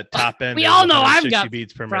end, we all know I've got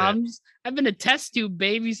beats per problems. I've been a test tube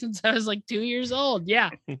baby since I was like 2 years old.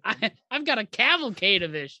 Yeah, I've got a cavalcade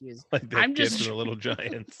of issues. Like that I'm just the Little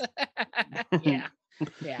Giants. Yeah.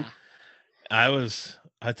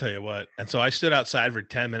 I tell you what. And so I stood outside for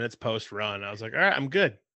 10 minutes post run. I was like, all right, I'm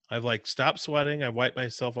good. I've like stopped sweating. I wiped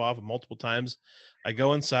myself off multiple times. I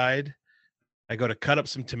go inside. I go to cut up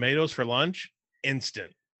some tomatoes for lunch.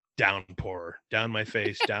 Instant downpour down my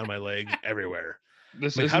face, down my legs, everywhere.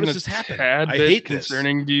 How does this happen? I hate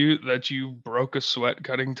concerning to you that you broke a sweat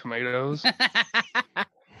cutting tomatoes.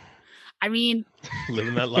 I mean,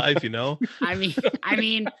 living that life, you know. I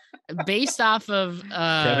mean, based off of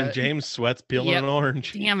Kevin James sweats peeling an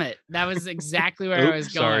orange. Damn it, that was exactly where I was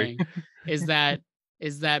going. Is that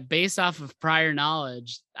based off of prior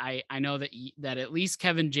knowledge? I know that at least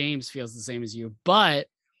Kevin James feels the same as you, but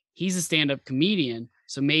he's a stand-up comedian,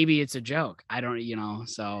 so maybe it's a joke. I don't,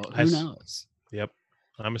 So who knows? Yep,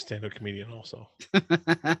 I'm a stand-up comedian also.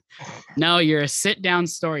 No, you're a sit-down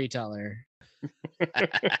storyteller.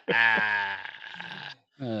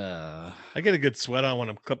 I get a good sweat on when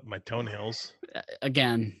I'm clipping my toenails.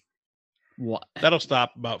 Again, what? That'll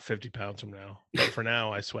stop about 50 pounds from now. But for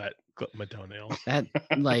now, I sweat clipping my toenails. That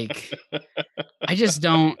I just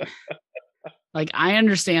don't I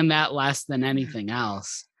understand that less than anything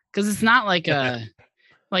else because it's not like are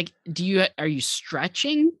you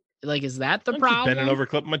stretching? Like, is that the problem? Bending over,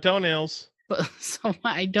 clipping my toenails. So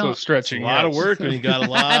I don't. So stretching, a lot of work when you got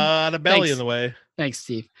a lot of belly in the way. Thanks,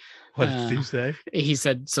 Steve. What did Steve say? He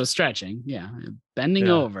said, so stretching. Yeah. Bending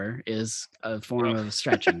over is a form of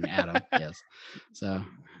stretching, Adam. Yes. So,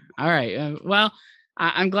 all right. Well,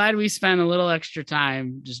 I'm glad we spent a little extra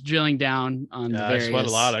time just drilling down on the various... I sweat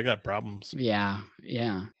a lot. I got problems. Yeah.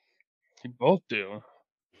 You both do.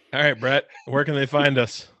 All right, Brett. Where can they find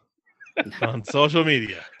us? On social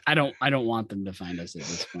media. I don't want them to find us at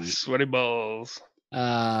this point. Sweaty balls.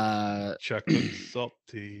 Chocolate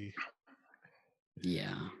salty.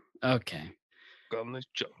 Yeah. Okay. On the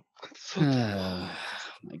oh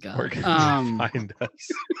my God. Where can they find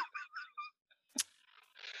us?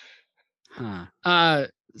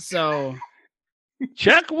 So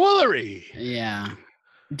Chuck Woolery. Yeah.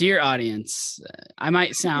 Dear audience, I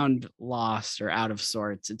might sound lost or out of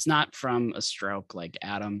sorts. It's not from a stroke like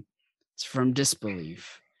Adam. It's from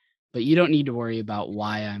disbelief. But you don't need to worry about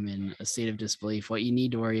why I'm in a state of disbelief. What you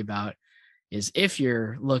need to worry about is if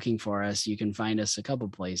you're looking for us, you can find us a couple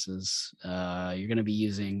places. You're going to be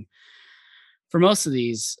using, for most of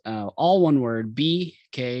these, all one word,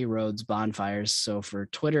 BK Rhodes Bonfires. So for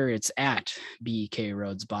Twitter, it's at BK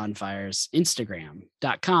Rhodes Bonfires,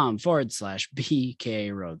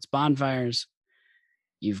 Instagram.com/BK Rhodes Bonfires.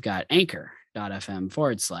 You've got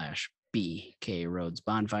anchor.fm/BK Rhodes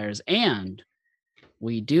Bonfires, and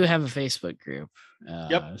we do have a Facebook group.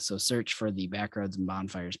 Yep. So search for the Backroads and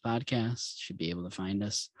Bonfires podcast. Should be able to find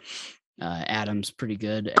us. Adam's pretty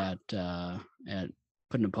good at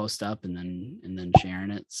putting a post up and then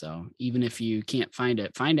sharing it. So even if you can't find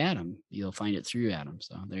it, find Adam. You'll find it through Adam.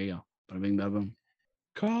 So there you go. Bada bing, bada boom.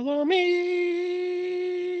 Call me.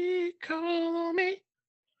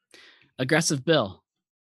 Aggressive Bill.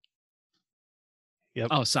 Yep.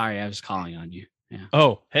 Oh, sorry, I was calling on you. Yeah.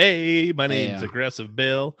 Oh, hey, my Hey, name's Aggressive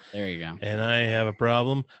Bill, There you go. and I have a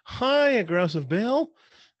problem. Hi, Aggressive Bill.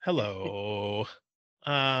 Hello.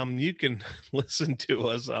 You can listen to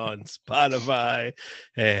us on Spotify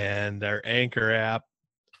and our Anchor app,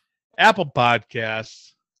 Apple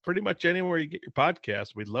Podcasts, pretty much anywhere you get your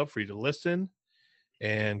podcasts. We'd love for you to listen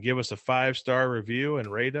and give us a 5-star review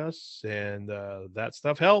and rate us, and that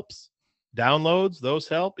stuff helps. Downloads, those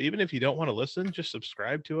help. Even if you don't want to listen, just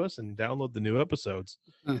subscribe to us and download the new episodes.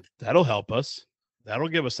 That'll help us. That'll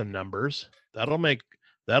give us some numbers. That'll make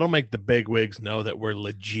the big wigs know that we're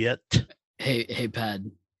legit. Hey, Ped.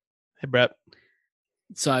 Hey, Brett.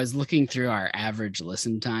 So I was looking through our average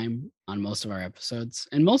listen time on most of our episodes,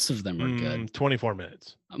 and most of them were good. 24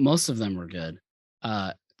 minutes. Most of them were good.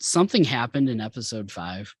 Something happened in episode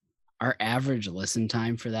 5. Our average listen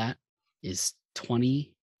time for that is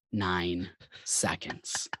 29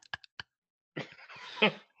 seconds.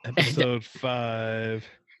 Episode 5.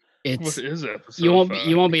 It's What is episode you won't 5?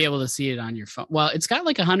 you won't be able to see it on your phone. Well, it's got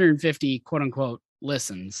like 150 quote unquote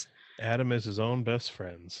listens. Adam is his own best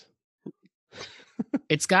friends.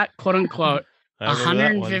 It's got quote unquote I remember that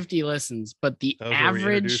one. 150 listens, but the That was where we average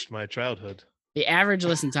introduced my childhood. the average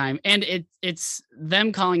listen time, and it's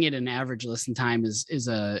them calling it an average listen time is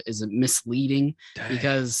a misleading. Dang.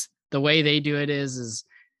 Because the way they do it is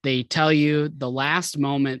they tell you the last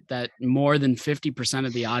moment that more than 50%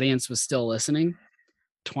 of the audience was still listening,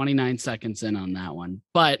 29 seconds in on that one.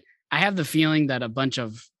 But I have the feeling that a bunch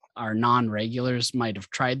of our non-regulars might have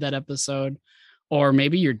tried that episode, or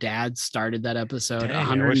maybe your dad started that episode.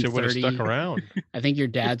 Dang, I wish it would have 130. stuck around. I think your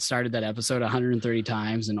dad started that episode 130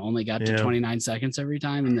 times and only got to Yeah. 29 seconds every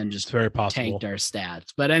time, and then It's just very possible. tanked our stats.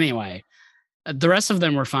 But anyway, the rest of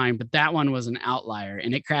them were fine, but that one was an outlier,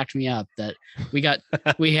 and it cracked me up that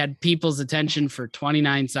we had people's attention for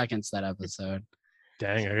 29 seconds that episode.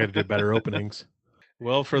 Dang, I got to do better openings.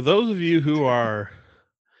 Well, for those of you who are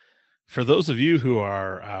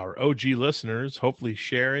our OG listeners, hopefully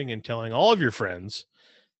sharing and telling all of your friends,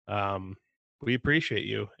 we appreciate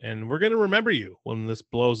you, and we're going to remember you when this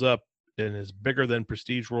blows up and is bigger than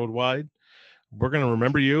Prestige Worldwide. We're going to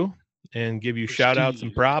remember you and give you shout outs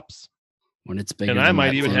and props. When it's bigger, And I than might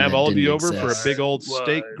that even thing have that all of you didn't over for a exist. big old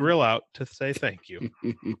steak Live. grill out to say thank you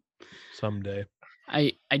someday.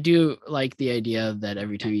 I do like the idea that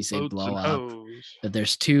every time you say Boats blow and up, hoes. that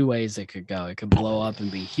there's two ways it could go. It could blow up and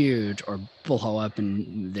be huge, or blow up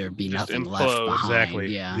and there'd be Just nothing left implode. behind.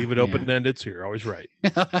 Exactly. Yeah. Leave it open ended, so you're always right. I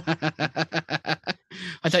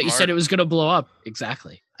thought you said Smart. it was going to blow up.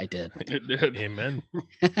 Exactly. I did. It did. Amen.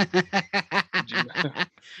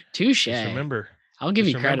 Touche. Just remember. I'll give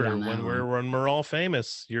Just you credit remember, on that. when we're all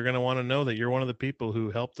famous, you're gonna want to know that you're one of the people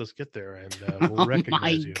who helped us get there, and we'll Oh my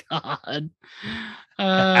recognize you. God.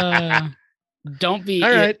 Don't be.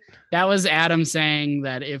 All right. That was Adam saying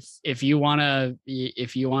that if you wanna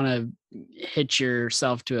hitch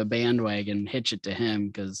yourself to a bandwagon, hitch it to him,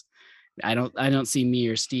 because I don't see me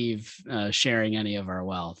or Steve sharing any of our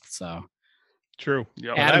wealth. So True.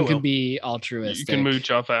 Yep. I Adam will. can be You altruistic. can mooch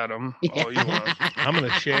off Adam all you want. I'm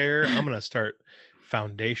gonna share. I'm gonna start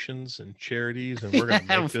foundations and charities, and we're gonna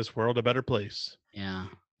Yeah. make this world a better place. Yeah.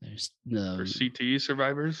 There's For the CTE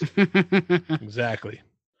survivors. Exactly.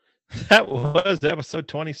 That was episode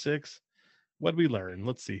 26. What did we learn?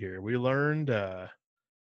 Let's see here. We learned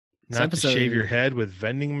not to shave your head with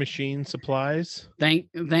vending machine supplies.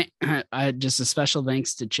 just a special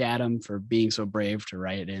thanks to Chatham for being so brave to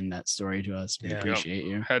write in that story to us. We Yeah. appreciate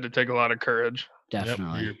you. Had to take a lot of courage. Yep,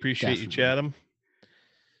 Definitely. we appreciate you, definitely. Chatham.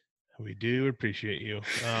 We do appreciate you.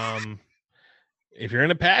 If you're in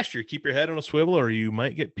a pasture, keep your head on a swivel, or you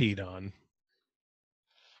might get peed on.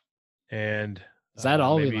 And Is that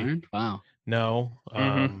all maybe- we learned? Wow. No.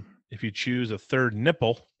 Mhm. If you choose a third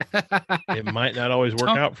nipple, it might not always work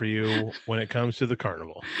Don't- out for you when it comes to the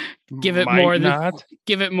carnival. Give it Might more than not.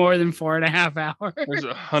 give it more than 4.5 hours. There's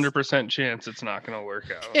 100% chance it's not going to work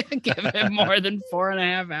out. Give it more than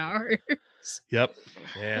 4.5 hours. Yep.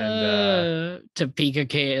 And Topeka,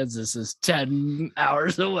 Kansas is 10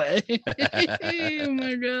 hours away. Oh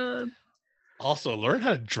my god. also learn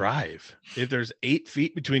how to drive. If there's 8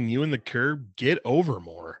 feet between you and the curb, get over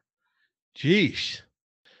more. Jeez.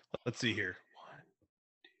 Let's see here.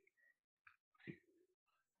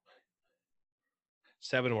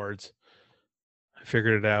 7 words. I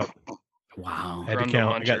figured it out. Wow. I had to Grundle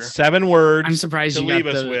count. I got Muncher. 7 words I'm surprised to you leave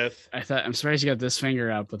got us the, with. I'm surprised you got this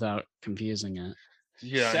finger up without confusing it.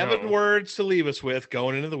 Yeah, I 7 know. words to leave us with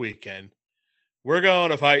going into the weekend. We're going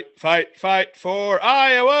to fight for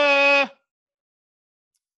Iowa.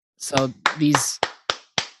 So these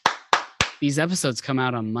episodes come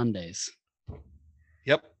out on Mondays.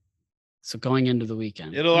 Yep. So going into the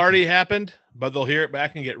weekend. It'll already happened, but they'll hear it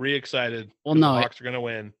back and get re-excited. Well, 'cause no, the Hawks are going to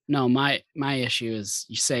win. No, my issue is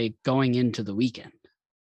you say going into the weekend.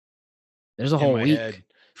 There's a In whole my week head,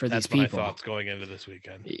 for That's these people. my thoughts going into this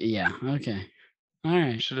weekend. Yeah. Okay. All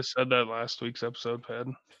right. Should have said that last week's episode, Ped.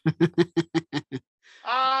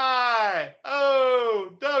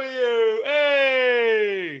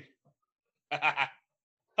 IOWA.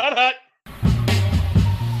 Hut hut.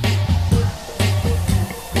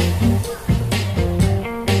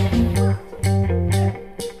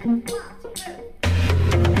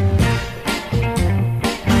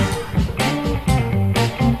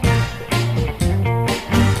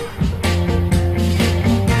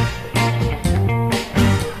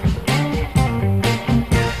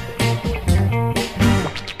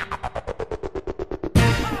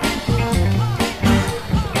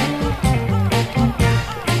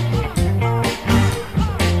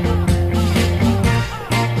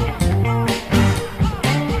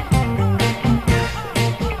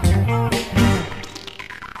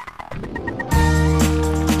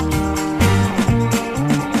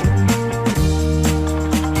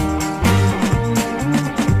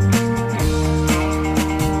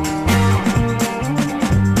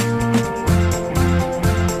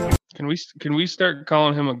 Can we start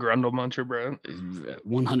calling him a Grundle Muncher, Brent?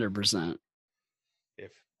 100%.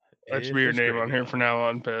 If That should be your name on here for now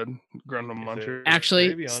on, Ped. Grundle Muncher. Actually,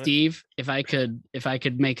 gravy on it. Steve, if I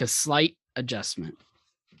could make a slight adjustment,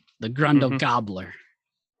 the Grundle Mhm. Gobbler.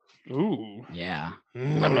 Ooh, Yeah.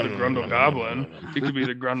 I'm not a Grundle Goblin. He could be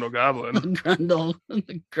the Grundle Goblin.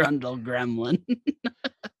 the Grundle Gremlin.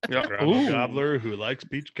 Yeah. Grundle Ooh. Gobbler who likes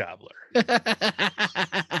peach cobbler.